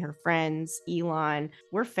family, her friends, Elon.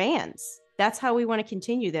 We're fans. That's how we want to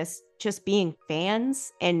continue this, just being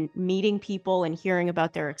fans and meeting people and hearing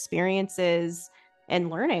about their experiences and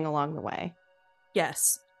learning along the way.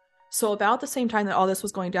 Yes. So about the same time that all this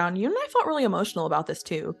was going down, you and I felt really emotional about this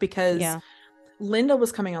too, because Linda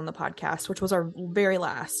was coming on the podcast, which was our very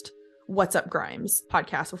last What's Up Grimes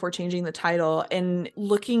podcast before changing the title. And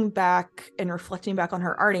looking back and reflecting back on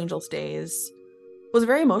her Art Angels days was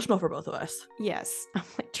very emotional for both of us. Yes. I'm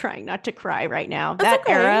like trying not to cry right now. That's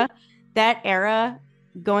That era,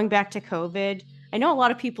 going back to COVID, I know a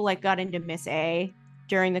lot of people like got into Miss A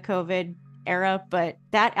during the COVID era, but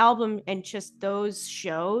that album and just those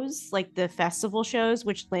shows, like the festival shows,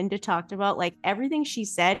 which Linda talked about, like everything she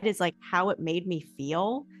said is like how it made me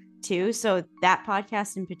feel too. So that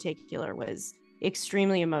podcast in particular was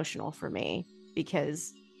extremely emotional for me,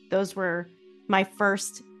 because those were my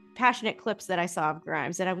first passionate clips that I saw of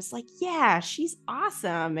Grimes, and I was like, yeah, she's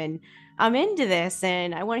awesome, and I'm into this,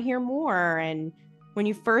 and I want to hear more. And when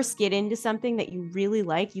you first get into something that you really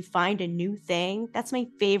like, you find a new thing. That's my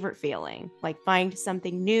favorite feeling. Like, find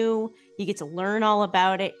something new. You get to learn all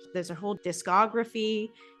about it. There's a whole discography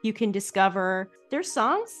you can discover. There's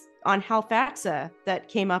songs on Halfaxa that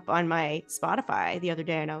came up on my Spotify the other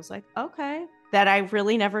day, and I was like, okay, that I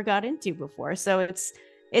really never got into before. So it's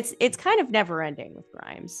kind of never ending with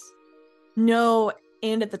Grimes. No,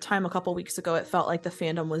 and at the time, a couple weeks ago, it felt like the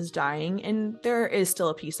fandom was dying, and there is still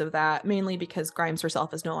a piece of that, mainly because Grimes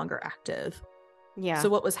herself is no longer active. Yeah. So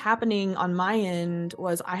what was happening on my end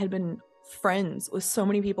was I had been friends with so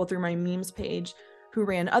many people through my memes page who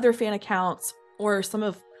ran other fan accounts, or some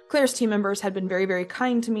of Claire's team members had been very, very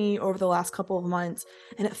kind to me over the last couple of months,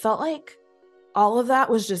 and it felt like all of that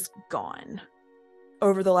was just gone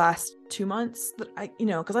over the last 2 months that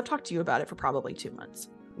because I've talked to you about it for probably 2 months.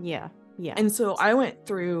 Yeah. Yeah. And so I went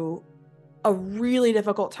through a really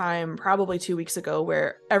difficult time probably 2 weeks ago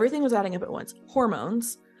where everything was adding up at once.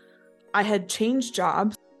 Hormones. I had changed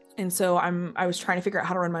jobs. And so I was trying to figure out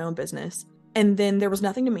how to run my own business. And then there was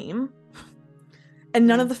nothing to meme. And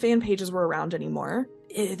none of the fan pages were around anymore.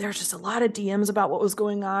 There's just a lot of DMs about what was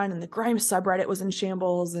going on. And the Grimes subreddit was in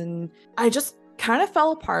shambles. And I just kind of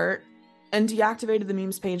fell apart and deactivated the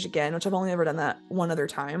memes page again, which I've only ever done that one other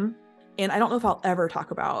time. And I don't know if I'll ever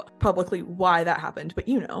talk about publicly why that happened, but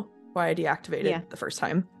why I deactivated the first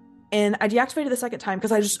time. And I deactivated the second time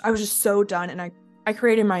because I was just so done. And I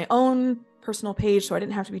created my own personal page so I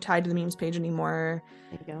didn't have to be tied to the memes page anymore.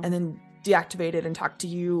 There you go. And then deactivated and talked to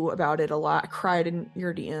you about it a lot. I cried in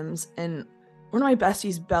your DMs. And one of my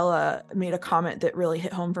besties, Bella, made a comment that really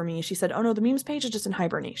hit home for me. She said, "Oh no, the memes page is just in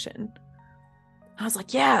hibernation." I was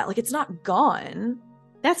like, yeah, like it's not gone.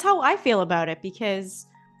 That's how I feel about it, because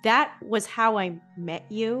that was how I met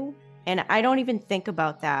you. And I don't even think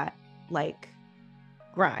about that like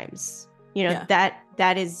Grimes.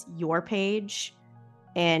 That is your page,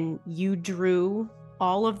 and you drew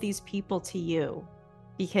all of these people to you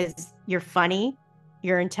because you're funny,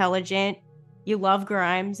 you're intelligent, you love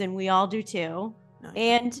Grimes, and we all do too. Nice.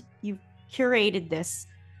 And you've curated this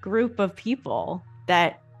group of people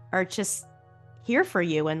that are just here for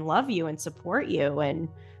you and love you and support you and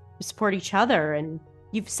support each other, and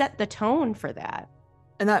you've set the tone for that.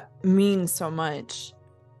 And that means so much.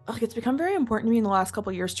 Like, it's become very important to me in the last couple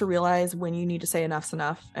of years to realize when you need to say enough's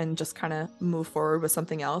enough and just kind of move forward with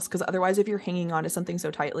something else. Because otherwise, if you're hanging on to something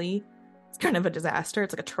so tightly, it's kind of a disaster.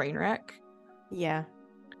 It's like a train wreck. Yeah.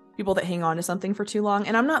 People that hang on to something for too long.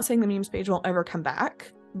 And I'm not saying the memes page won't ever come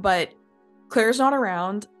back, but Claire's not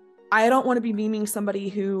around. I don't want to be memeing somebody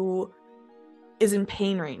who is in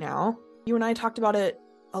pain right now. You and I talked about it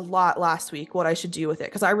a lot last week, what I should do with it,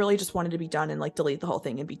 because I really just wanted to be done and like delete the whole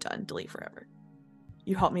thing and be done, delete forever.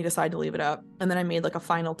 You helped me decide to leave it up, and then I made like a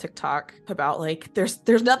final TikTok about like there's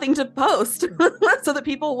nothing to post so that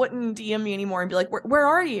people wouldn't DM me anymore and be like, where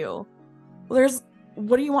are you? Well,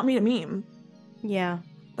 what do you want me to meme? Yeah,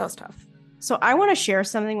 that was tough. So I want to share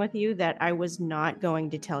something with you that I was not going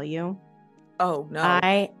to tell you. Oh no.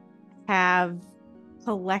 I have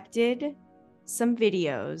collected some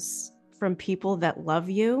videos from people that love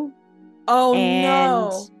you. Oh, and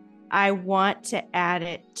no. I want to add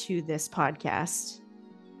it to this podcast.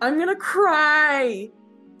 I'm gonna cry.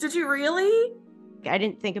 Did you really? I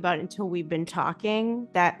didn't think about it until we've been talking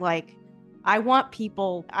that like, I want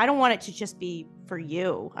people, I don't want it to just be for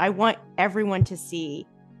you. I want everyone to see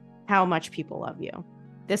how much people love you.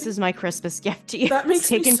 This is my Christmas gift to you. That makes it's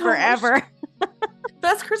taken me so forever.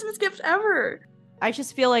 Best Christmas gift ever. I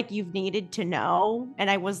just feel like you've needed to know. And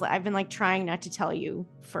I've been like trying not to tell you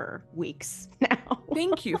for weeks now.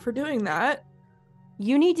 Thank you for doing that.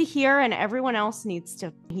 You need to hear, and everyone else needs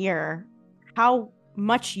to hear how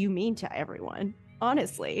much you mean to everyone.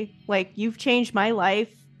 Honestly, like you've changed my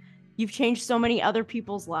life. You've changed so many other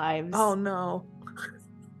people's lives. Oh no.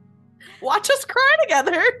 Watch us cry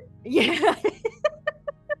together. Yeah.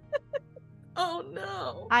 Oh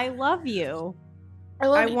no. I love you.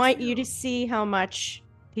 I want you to see how much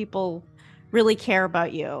people really care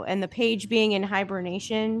about you. And the page being in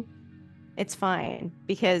hibernation, it's fine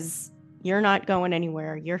because you're not going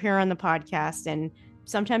anywhere. You're here on the podcast, and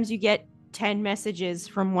sometimes you get 10 messages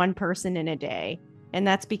from one person in a day. And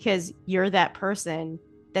that's because you're that person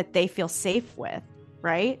that they feel safe with,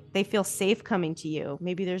 right? They feel safe coming to you.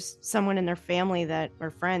 Maybe there's someone in their family that or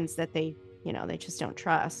friends that they just don't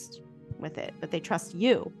trust with it, but they trust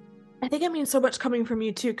you. I think it means so much coming from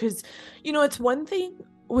you too, because it's one thing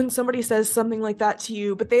when somebody says something like that to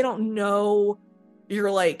you, but they don't know your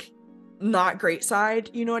like not great side.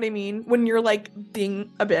 You know what I mean? When you're like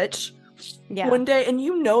being a bitch one day, and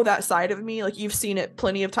that side of me, like you've seen it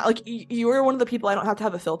plenty of times. Like you are one of the people I don't have to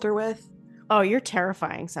have a filter with. Oh, you're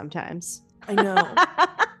terrifying sometimes. I know.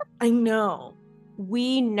 I know.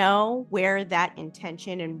 We know where that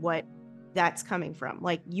intention and what that's coming from.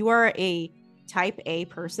 Like you are a type A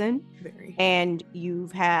person. Very. And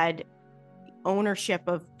you've had ownership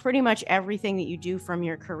of pretty much everything that you do, from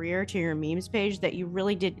your career to your memes page, that you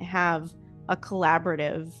really didn't have a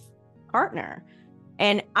collaborative partner.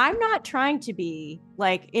 And I'm not trying to be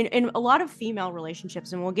like in a lot of female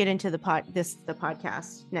relationships, and we'll get into the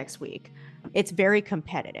podcast next week. It's very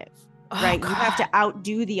competitive, right? God. You have to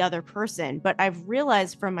outdo the other person. But I've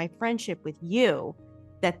realized from my friendship with you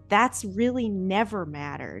that that's really never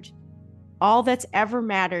mattered. All that's ever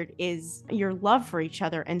mattered is your love for each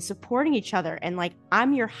other and supporting each other. And like,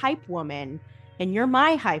 I'm your hype woman and you're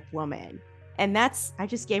my hype woman. And I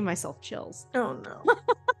just gave myself chills. Oh no.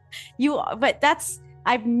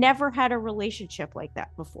 I've never had a relationship like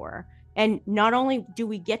that before. And not only do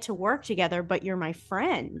we get to work together, but you're my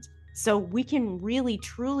friend. So we can really,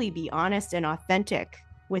 truly be honest and authentic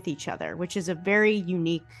with each other, which is a very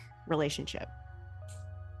unique relationship.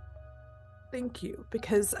 Thank you.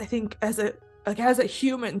 Because I think as a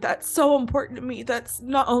human, that's so important to me. That's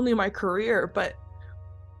not only my career, but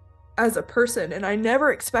as a person. And I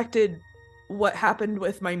never expected what happened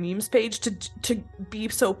with my memes page to be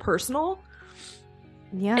so personal.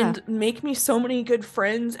 Yeah. And make me so many good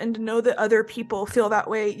friends, and to know that other people feel that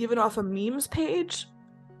way even off a memes page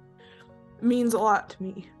means a lot to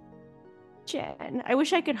me. Jen, I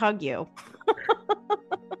wish I could hug you.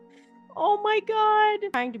 Oh my God.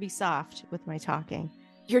 I'm trying to be soft with my talking.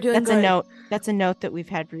 You're doing good. That's a note that we've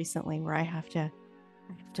had recently where I have to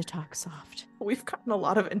talk soft. We've gotten a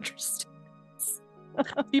lot of interesting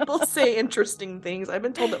people say interesting things. I've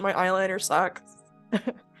been told that my eyeliner sucks.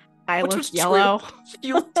 I look yellow.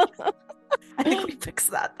 I think we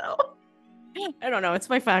fixed that though. I don't know. It's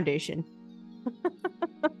my foundation.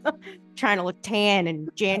 Trying to look tan in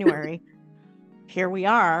January. Here we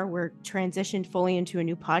are. We're transitioned fully into a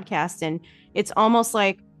new podcast, and it's almost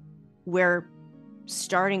like we're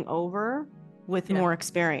starting over with more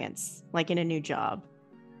experience, like in a new job.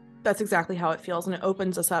 That's exactly how it feels, and it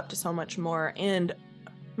opens us up to so much more. And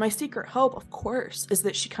my secret hope, of course, is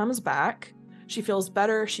that she comes back, she feels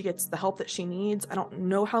better, she gets the help that she needs. I don't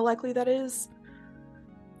know how likely that is.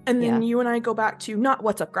 And then you and I go back to not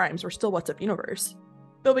What's Up Grimes, we're still What's Up Universe.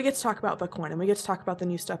 But we get to talk about book one, and we get to talk about the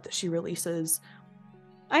new stuff that she releases.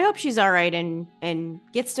 I hope she's all right and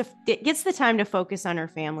gets the time to focus on her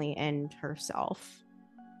family and herself.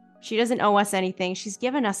 She doesn't owe us anything. She's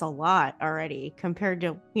given us a lot already compared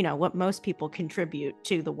to, what most people contribute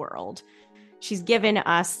to the world. She's given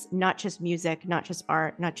us not just music, not just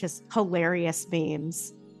art, not just hilarious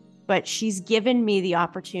memes, but she's given me the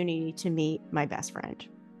opportunity to meet my best friend.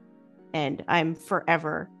 And I'm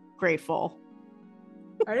forever grateful.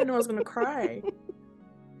 I didn't know I was going to cry.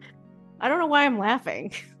 I don't know why I'm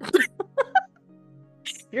laughing.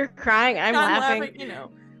 You're crying. I'm laughing.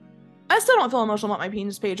 I still don't feel emotional about my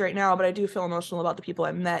memes page right now, but I do feel emotional about the people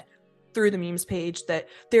I met through the memes page, that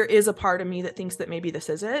there is a part of me that thinks that maybe this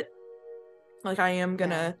is it. Like, I am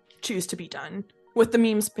going to choose to be done with the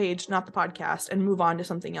memes page, not the podcast, and move on to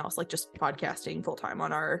something else, like just podcasting full time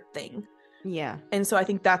on our thing. Yeah. And so I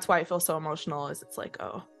think that's why I feel so emotional, is it's like,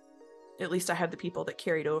 oh, at least I had the people that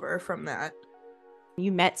carried over from that.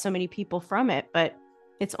 You met so many people from it, but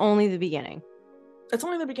it's only the beginning. It's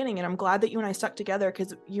only the beginning, and I'm glad that you and I stuck together,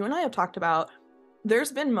 because you and I have talked about,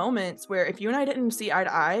 there's been moments where if you and I didn't see eye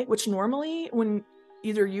to eye, which normally when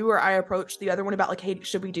either you or I approach the other one about like, hey,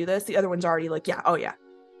 should we do this? The other one's already like, yeah, oh yeah.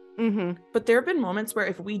 Mm-hmm. But there have been moments where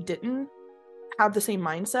if we didn't have the same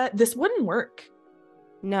mindset, this wouldn't work.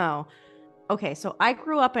 No. Okay, so I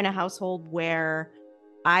grew up in a household where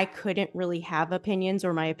I couldn't really have opinions,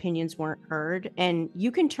 or my opinions weren't heard. And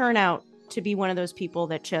you can turn out to be one of those people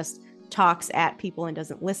that just talks at people and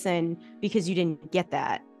doesn't listen because you didn't get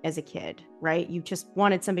that as a kid, right? You just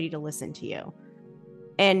wanted somebody to listen to you.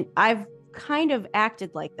 And I've kind of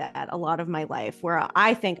acted like that a lot of my life, where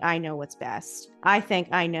I think I know what's best. I think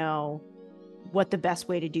I know what the best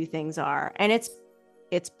way to do things are. And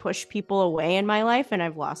it's pushed people away in my life, and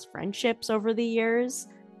I've lost friendships over the years.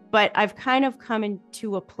 But I've kind of come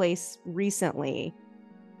into a place recently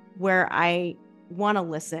where I want to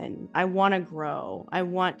listen. I want to grow. I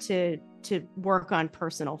want to work on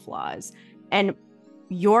personal flaws. And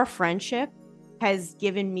your friendship has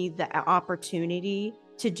given me the opportunity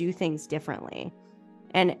to do things differently.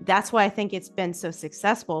 And that's why I think it's been so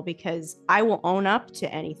successful, because I will own up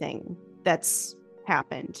to anything that's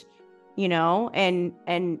happened,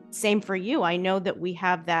 and same for you. I know that we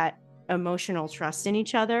have that emotional trust in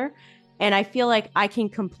each other. And I feel like I can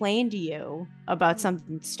complain to you about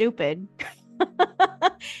something stupid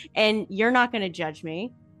and you're not going to judge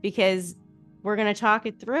me, because we're going to talk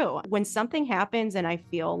it through. When something happens and I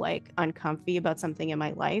feel like uncomfy about something in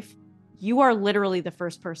my life, you are literally the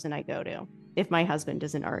first person I go to if my husband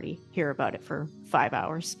doesn't already hear about it for 5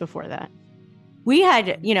 hours before that. We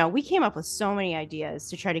had, we came up with so many ideas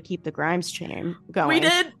to try to keep the Grimes chain going. We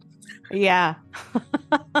did. Yeah.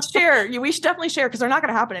 Share. We should definitely share because they're not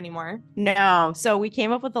going to happen anymore. No. So we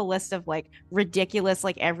came up with a list of like ridiculous,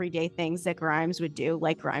 like everyday things that Grimes would do,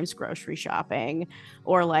 like Grimes grocery shopping,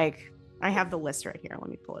 or like, I have the list right here.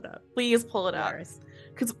 Let me pull it up. Please pull it up.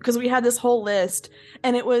 Because we had this whole list,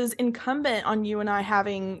 and it was incumbent on you and I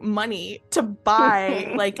having money to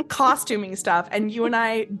buy like costuming stuff, and you and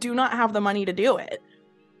I do not have the money to do it.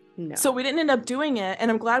 No. So we didn't end up doing it,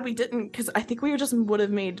 and I'm glad we didn't, because I think we just would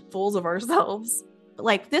have made fools of ourselves.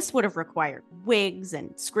 Like, this would have required wigs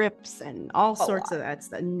and scripts and all sorts of that's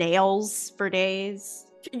the nails for days.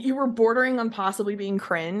 You were bordering on possibly being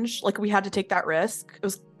cringe. Like, we had to take that risk. It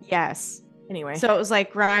was yes. Anyway. So it was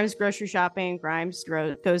like Grimes grocery shopping, Grimes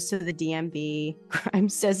goes to the DMV,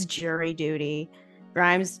 Grimes does jury duty,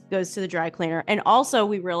 Grimes goes to the dry cleaner. And also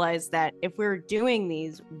we realized that if we were doing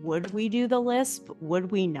these, would we do the lisp?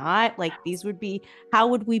 Would we not? Like, these would be, how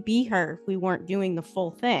would we be her if we weren't doing the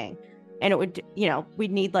full thing? And it would,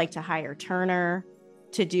 we'd need like to hire Turner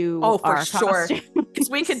to do for sure. Because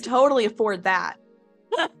we could totally afford that.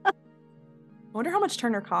 I wonder how much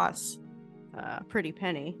Turner costs. Pretty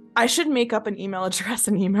penny. I should make up an email address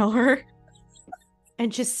and email her.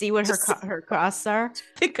 And just see what her costs are.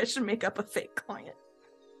 I think I should make up a fake client.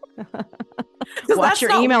 Watch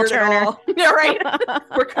your email, Turner. Yeah, right.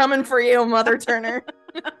 We're coming for you, Mother Turner.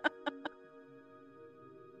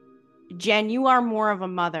 Jen, you are more of a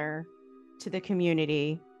mother to the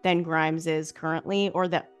community than Grimes is currently, or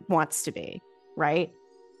that wants to be, right?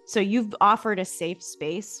 So you've offered a safe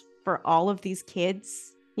space for all of these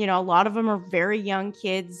kids. A lot of them are very young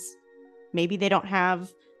kids. Maybe they don't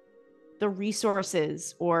have the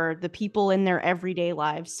resources or the people in their everyday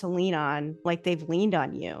lives to lean on like they've leaned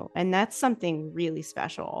on you. And that's something really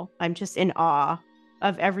special. I'm just in awe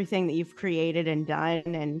of everything that you've created and done.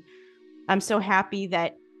 And I'm so happy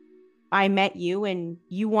that I met you and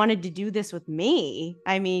you wanted to do this with me.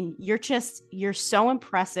 I mean, you're so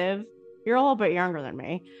impressive. You're a little bit younger than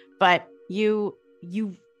me, but you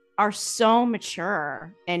are so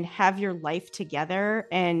mature and have your life together,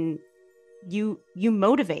 and you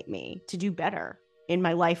motivate me to do better in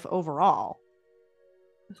my life overall.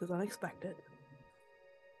 This is unexpected.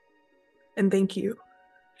 And thank you.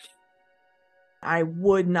 I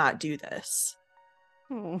would not do this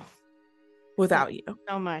without you.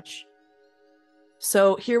 So much.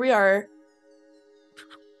 So here we are.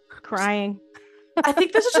 Crying. I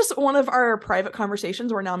think this is just one of our private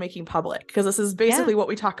conversations we're now making public, because this is basically what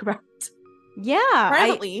we talk about. Yeah.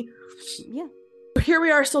 Privately. Here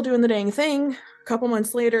we are still doing the dang thing. A couple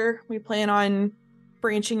months later, we plan on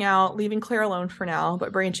branching out, leaving Claire alone for now,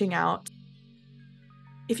 but branching out.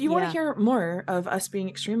 If you want to hear more of us being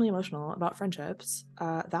extremely emotional about friendships,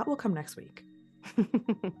 that will come next week.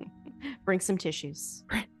 Bring some tissues.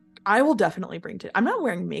 I will definitely bring I'm not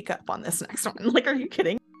wearing makeup on this next one. Like, are you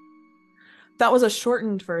kidding? That was a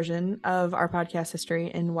shortened version of our podcast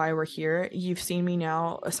history and why we're here. You've seen me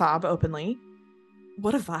now sob openly.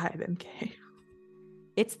 What a vibe, MK.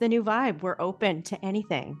 It's the new vibe. We're open to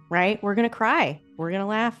anything, right? We're going to cry. We're going to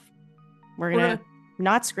laugh. We're going to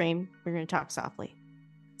not scream. We're going to talk softly.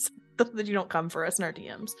 So that you don't come for us in our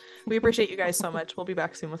DMs. We appreciate you guys so much. We'll be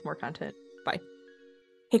back soon with more content. Bye.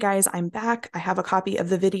 Hey guys, I'm back. I have a copy of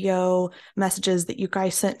the video messages that you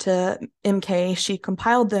guys sent to MK. She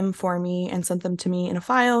compiled them for me and sent them to me in a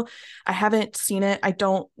file. I haven't seen it. I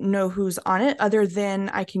don't know who's on it, other than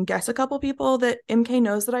I can guess a couple people that MK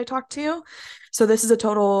knows that I talked to. So this is a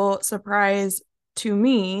total surprise to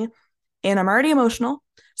me, and I'm already emotional.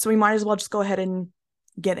 So we might as well just go ahead and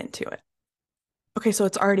get into it. Okay, so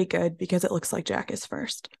it's already good because it looks like Jack is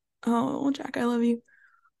first. Oh, Jack, I love you.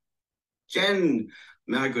 Jen,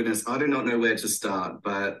 my goodness, I do not know where to start,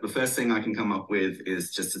 but the first thing I can come up with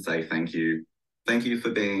is just to say thank you. Thank you for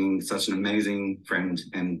being such an amazing friend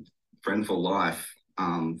and friend for life,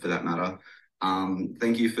 for that matter.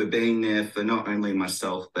 Thank you for being there for not only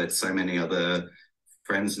myself, but so many other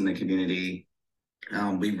friends in the community.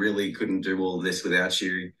 We really couldn't do all this without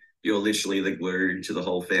you. You're literally the glue to the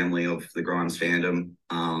whole family of the Grimes fandom.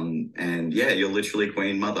 And yeah, you're literally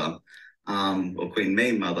Queen Mother. Or Queen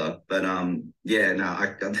Meme Mother, but yeah, no,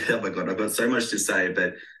 oh my God, I've got so much to say,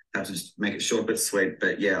 but I have to just make it short but sweet.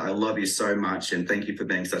 But yeah, I love you so much, and thank you for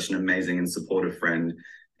being such an amazing and supportive friend,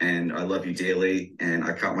 and I love you dearly, and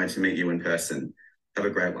I can't wait to meet you in person. Have a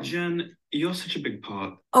great one. Jen, you're such a big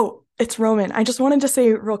part. Oh, it's Roman. I just wanted to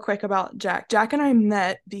say real quick about Jack. Jack and I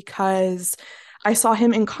met because I saw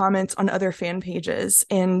him in comments on other fan pages,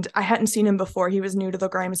 and I hadn't seen him before. He was new to the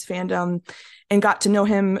Grimes fandom and got to know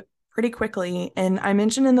him pretty quickly. And I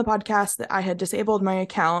mentioned in the podcast that I had disabled my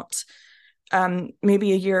account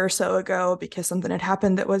maybe a year or so ago because something had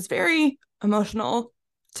happened that was very emotional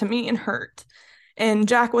to me and hurt. And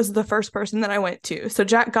Jack was the first person that I went to. So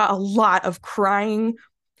Jack got a lot of crying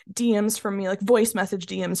DMs from me, like voice message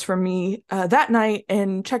DMs from me that night,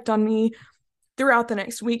 and checked on me throughout the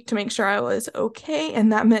next week to make sure I was okay.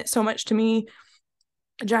 And that meant so much to me.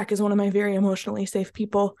 Jack is one of my very emotionally safe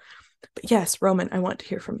people. But yes, Roman, I want to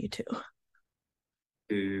hear from you too.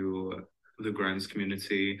 To the Grimes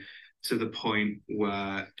community, to the point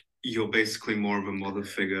where you're basically more of a mother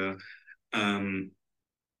figure in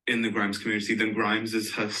the Grimes community than Grimes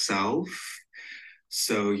is herself.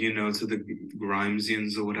 So, you know, to the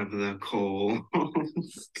Grimesians or whatever they're called,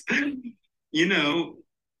 you know,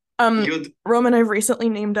 Roman, I've recently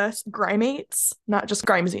named us Grimemates, not just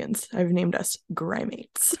Grimesians. I've named us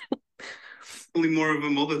Grimemates. Probably more of a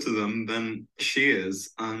mother to them than she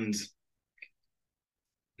is, and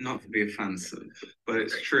not to be offensive, but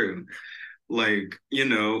it's true. Like, you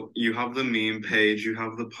know, you have the meme page, you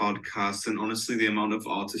have the podcast, and honestly, the amount of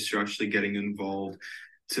artists you're actually getting involved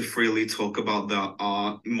to freely talk about their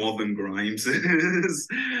art more than Grimes is.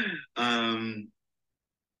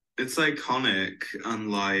 It's iconic,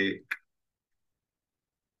 and like,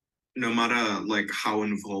 no matter like how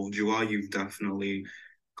involved you are, you've definitely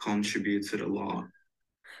contributed a lot.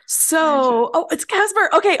 So, it's Casper.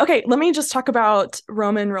 Okay. Let me just talk about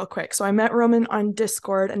Roman real quick. So I met Roman on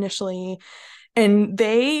Discord initially, and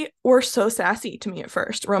they were so sassy to me at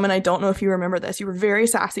first. Roman, I don't know if you remember this. You were very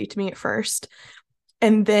sassy to me at first.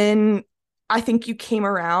 And then I think you came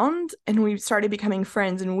around and we started becoming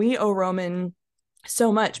friends, and we owe Roman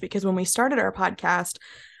so much because when we started our podcast,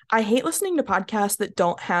 I hate listening to podcasts that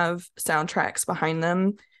don't have soundtracks behind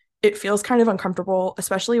them. It feels kind of uncomfortable,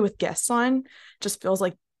 especially with guests on. Just feels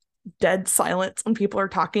like dead silence when people are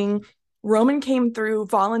talking. Roman came through,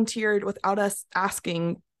 volunteered without us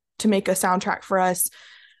asking to make a soundtrack for us,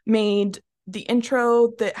 made the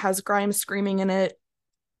intro that has Grimes screaming in it,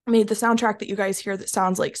 made the soundtrack that you guys hear that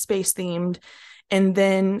sounds like space themed, and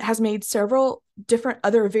then has made several different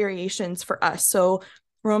other variations for us. So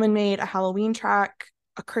Roman made a Halloween track,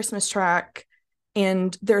 a Christmas track,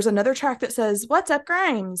 and there's another track that says, "What's up,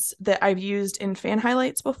 Grimes?" that I've used in fan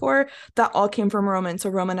highlights before. That all came from Roman. So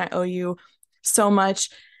Roman, I owe you so much.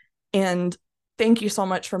 And thank you so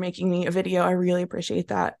much for making me a video. I really appreciate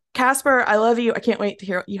that. Casper, I love you. I can't wait to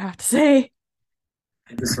hear what you have to say.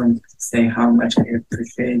 I just want to say how much I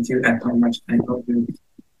appreciate you and how much I love you.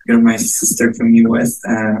 You're my sister from US,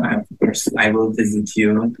 and of course I will visit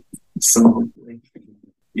you. So hopefully.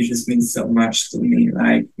 You just mean so much to me.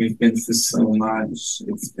 Like, we've been through so much.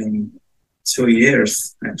 It's been 2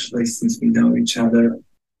 years actually since we know each other.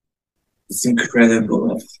 It's incredible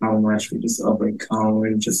of how much we just overcome.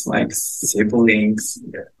 We're just like siblings.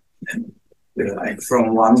 We're like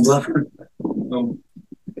from one blood.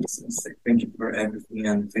 I just want to say thank you for everything,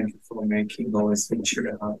 and thank you for making always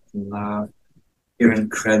cheer up and laugh. You're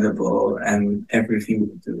incredible, and everything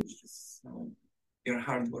you do is just so. Your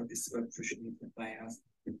hard work is so appreciated by us.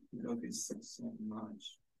 You love it so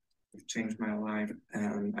much. You've changed my life,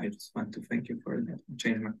 and I just want to thank you for that.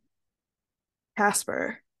 Changed my.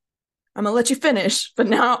 Casper, I'm gonna let you finish, but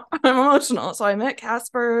now I'm emotional. So I met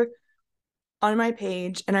Casper on my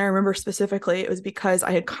page, and I remember specifically it was because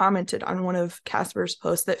I had commented on one of Casper's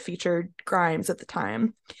posts that featured Grimes at the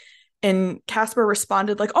time, and Casper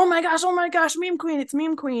responded like, oh my gosh, meme queen, it's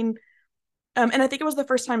meme queen. And I think it was the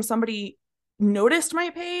first time somebody noticed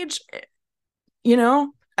my page, you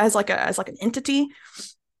know, as like an entity.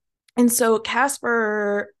 And so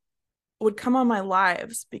Casper would come on my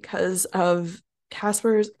lives because of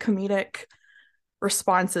Casper's comedic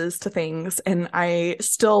responses to things, and I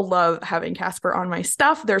still love having Casper on my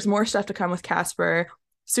stuff. There's more stuff to come with Casper.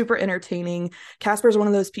 Super entertaining. Casper is one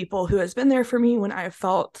of those people who has been there for me when I have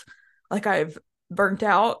felt like I've burnt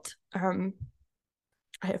out. I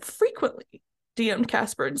have frequently DM'd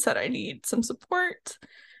Casper and said I need some support.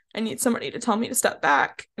 I need somebody to tell me to step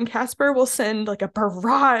back, and Casper will send like a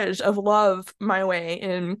barrage of love my way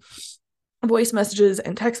in voice messages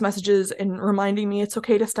and text messages, and reminding me it's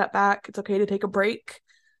okay to step back, it's okay to take a break.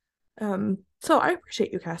 So I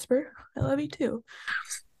appreciate you, Casper. I love you too.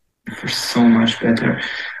 You're so much better,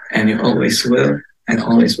 and you always will, and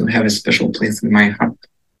always will have a special place in my heart.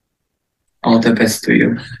 All the best to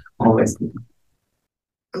you, always.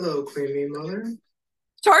 Hello, Queen Bee Mother.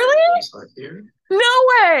 Charlie? Here. No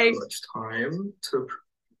way! It's time to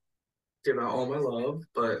give out all my love,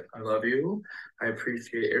 but I love you. I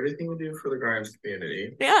appreciate everything you do for the Grimes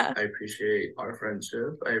community. Yeah. I appreciate our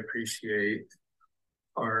friendship. I appreciate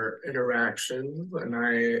our interactions, and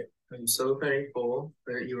I am so thankful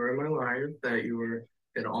that you are in my life, that you were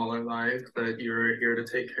in all our life, that you're here to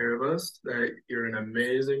take care of us, that you're an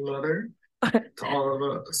amazing mother to all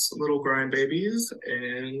of us little Grime babies.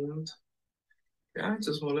 And yeah, I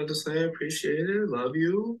just wanted to say I appreciate it, love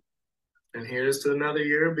you, and here's to another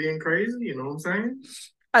year of being crazy, you know what I'm saying?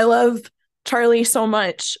 I love Charlie so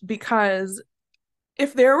much because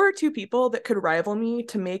if there were two people that could rival me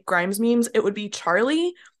to make Grimes memes, it would be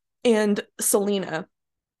Charlie and Selena,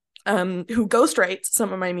 who ghostwrites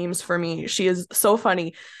some of my memes for me. She is so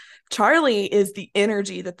funny. Charlie is the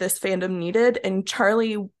energy that this fandom needed, and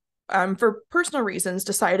Charlie, for personal reasons,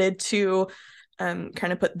 decided to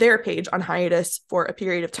kind of put their page on hiatus for a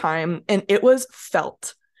period of time, and it was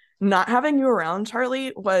felt. Not having you around,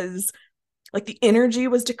 Charlie, was like the energy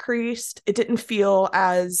was decreased. It didn't feel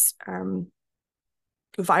as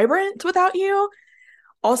vibrant without you.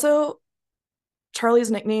 Also,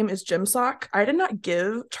 Charlie's nickname is Gym Sock. I did not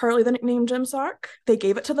give Charlie the nickname Gym Sock. They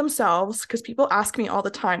gave it to themselves because people ask me all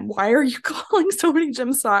the time, why are you calling somebody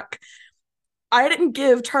Gym Sock? I didn't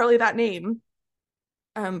give Charlie that name.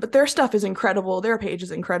 But their stuff is incredible. Their page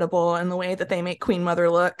is incredible. And the way that they make Queen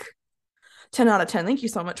Mother look, 10 out of 10. Thank you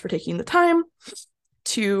so much for taking the time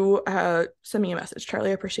to send me a message, Charlie.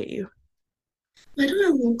 I appreciate you. Why do I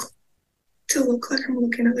look like I'm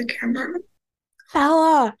looking at the camera?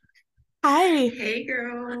 Bella. Hi. Hey,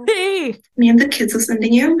 girl. Hey. Me and the kids are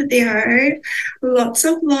sending you a video. Lots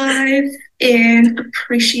of love and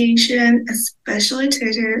appreciation, especially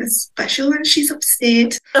to her, especially when she's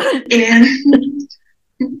upset. And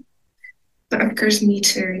but of course, me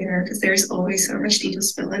too, because there's always so much detail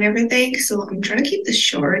spill and everything. So I'm trying to keep this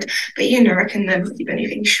short, but I can never keep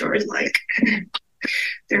anything short. Like,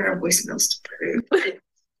 there are voicemails to prove.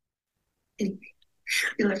 Anyway,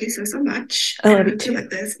 we love you so much. I love you too. Like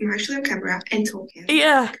this. I'm actually on camera and talking.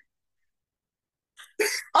 Yeah.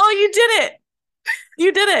 Oh, you did it.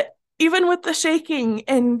 You did it. Even with the shaking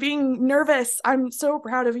and being nervous. I'm so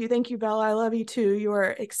proud of you. Thank you, Bella. I love you too. You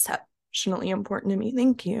are exceptionally important to me.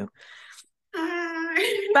 Thank you.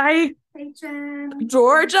 Hi. Bye. Hey, Jen.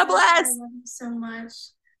 Georgia, bless. I love you so much.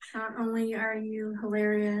 Not only are you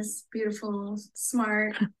hilarious, beautiful,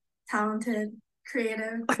 smart, talented,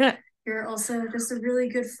 creative, you're also just a really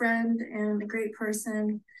good friend and a great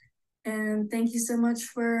person. And thank you so much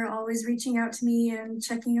for always reaching out to me and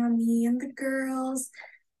checking on me and the girls.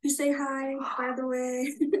 You say hi, by the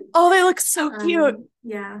way. Oh, they look so cute.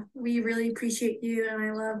 Yeah, we really appreciate you, and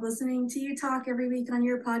I love listening to you talk every week on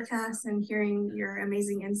your podcast and hearing your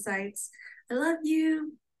amazing insights. I love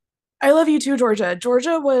you. I love you too, Georgia.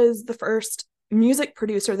 Georgia was the first music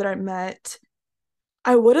producer that I met.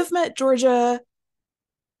 I would have met Georgia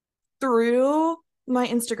through my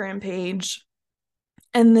Instagram page,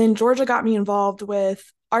 and then Georgia got me involved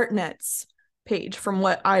with ArtNet's page, from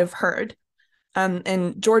what I've heard.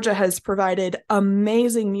 And Georgia has provided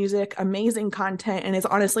amazing music, amazing content, and is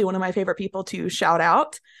honestly one of my favorite people to shout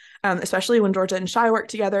out, especially when Georgia and Shy work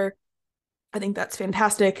together. I think that's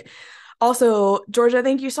fantastic. Also, Georgia,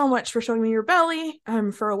 thank you so much for showing me your belly.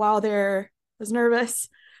 For a while there, I was nervous.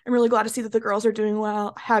 I'm really glad to see that the girls are doing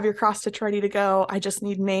well. Have your cross stitch ready to go. I just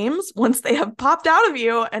need names once they have popped out of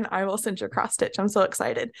you, and I will send your cross stitch. I'm so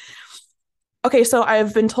excited. Okay, so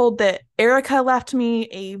I've been told that Erica left me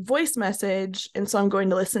a voice message, and so I'm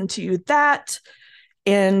going to listen to that,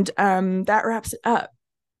 and that wraps it up.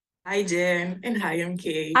 Hi, Jen, and hi,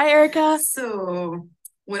 MK. Hi, Erica. So,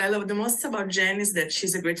 what I love the most about Jen is that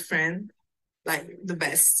she's a great friend, like the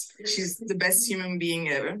best. She's the best human being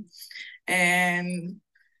ever. And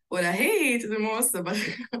what I hate the most about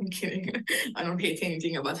her, I'm kidding, I don't hate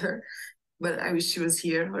anything about her, but I wish she was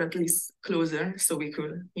here, or at least closer, so we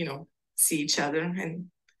could, see each other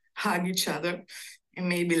and hug each other, and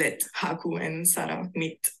maybe let Haku and Sarah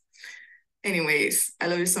meet. Anyways, I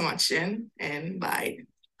love you so much, Jen, and bye.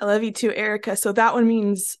 I love you too, Erica. So that one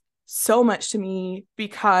means so much to me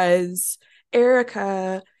because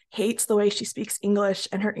Erica hates the way she speaks English,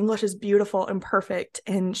 and her English is beautiful and perfect,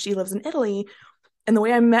 and she lives in Italy. And the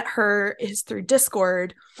way I met her is through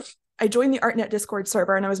Discord. I joined the ArtNet Discord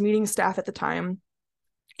server, and I was meeting staff at the time.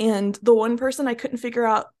 And the one person I couldn't figure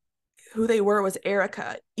out who they were was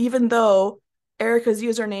Erica, even though Erica's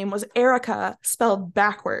username was Erica spelled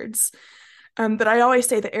backwards. But I always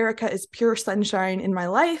say that Erica is pure sunshine in my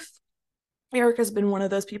life. Erica's been one of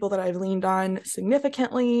those people that I've leaned on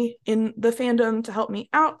significantly in the fandom to help me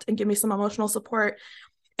out and give me some emotional support,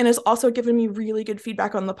 and has also given me really good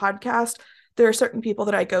feedback on the podcast. there are certain people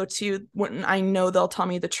that I go to when I know they'll tell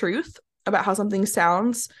me the truth about how something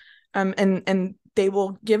sounds, and they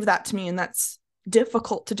will give that to me, and that's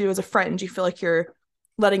difficult to do as a friend. You feel like you're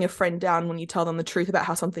letting a friend down when you tell them the truth about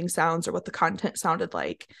how something sounds or what the content sounded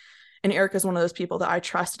like. And Erica's one of those people that I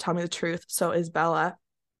trust to tell me the truth. So is Bella.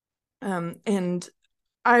 And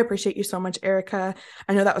I appreciate you so much, Erica.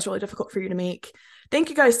 I know that was really difficult for you to make. Thank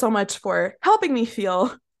you guys so much for helping me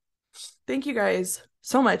feel. Thank you guys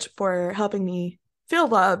so much for helping me feel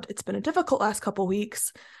loved. It's been a difficult last couple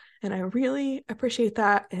weeks, and I really appreciate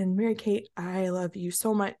that. And Mary Kate, I love you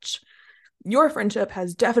so much. Your friendship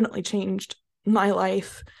has definitely changed my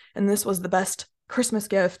life, and this was the best Christmas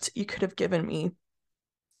gift you could have given me.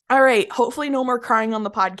 All right, hopefully no more crying on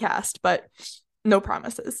the podcast, but no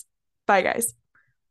promises. Bye, guys.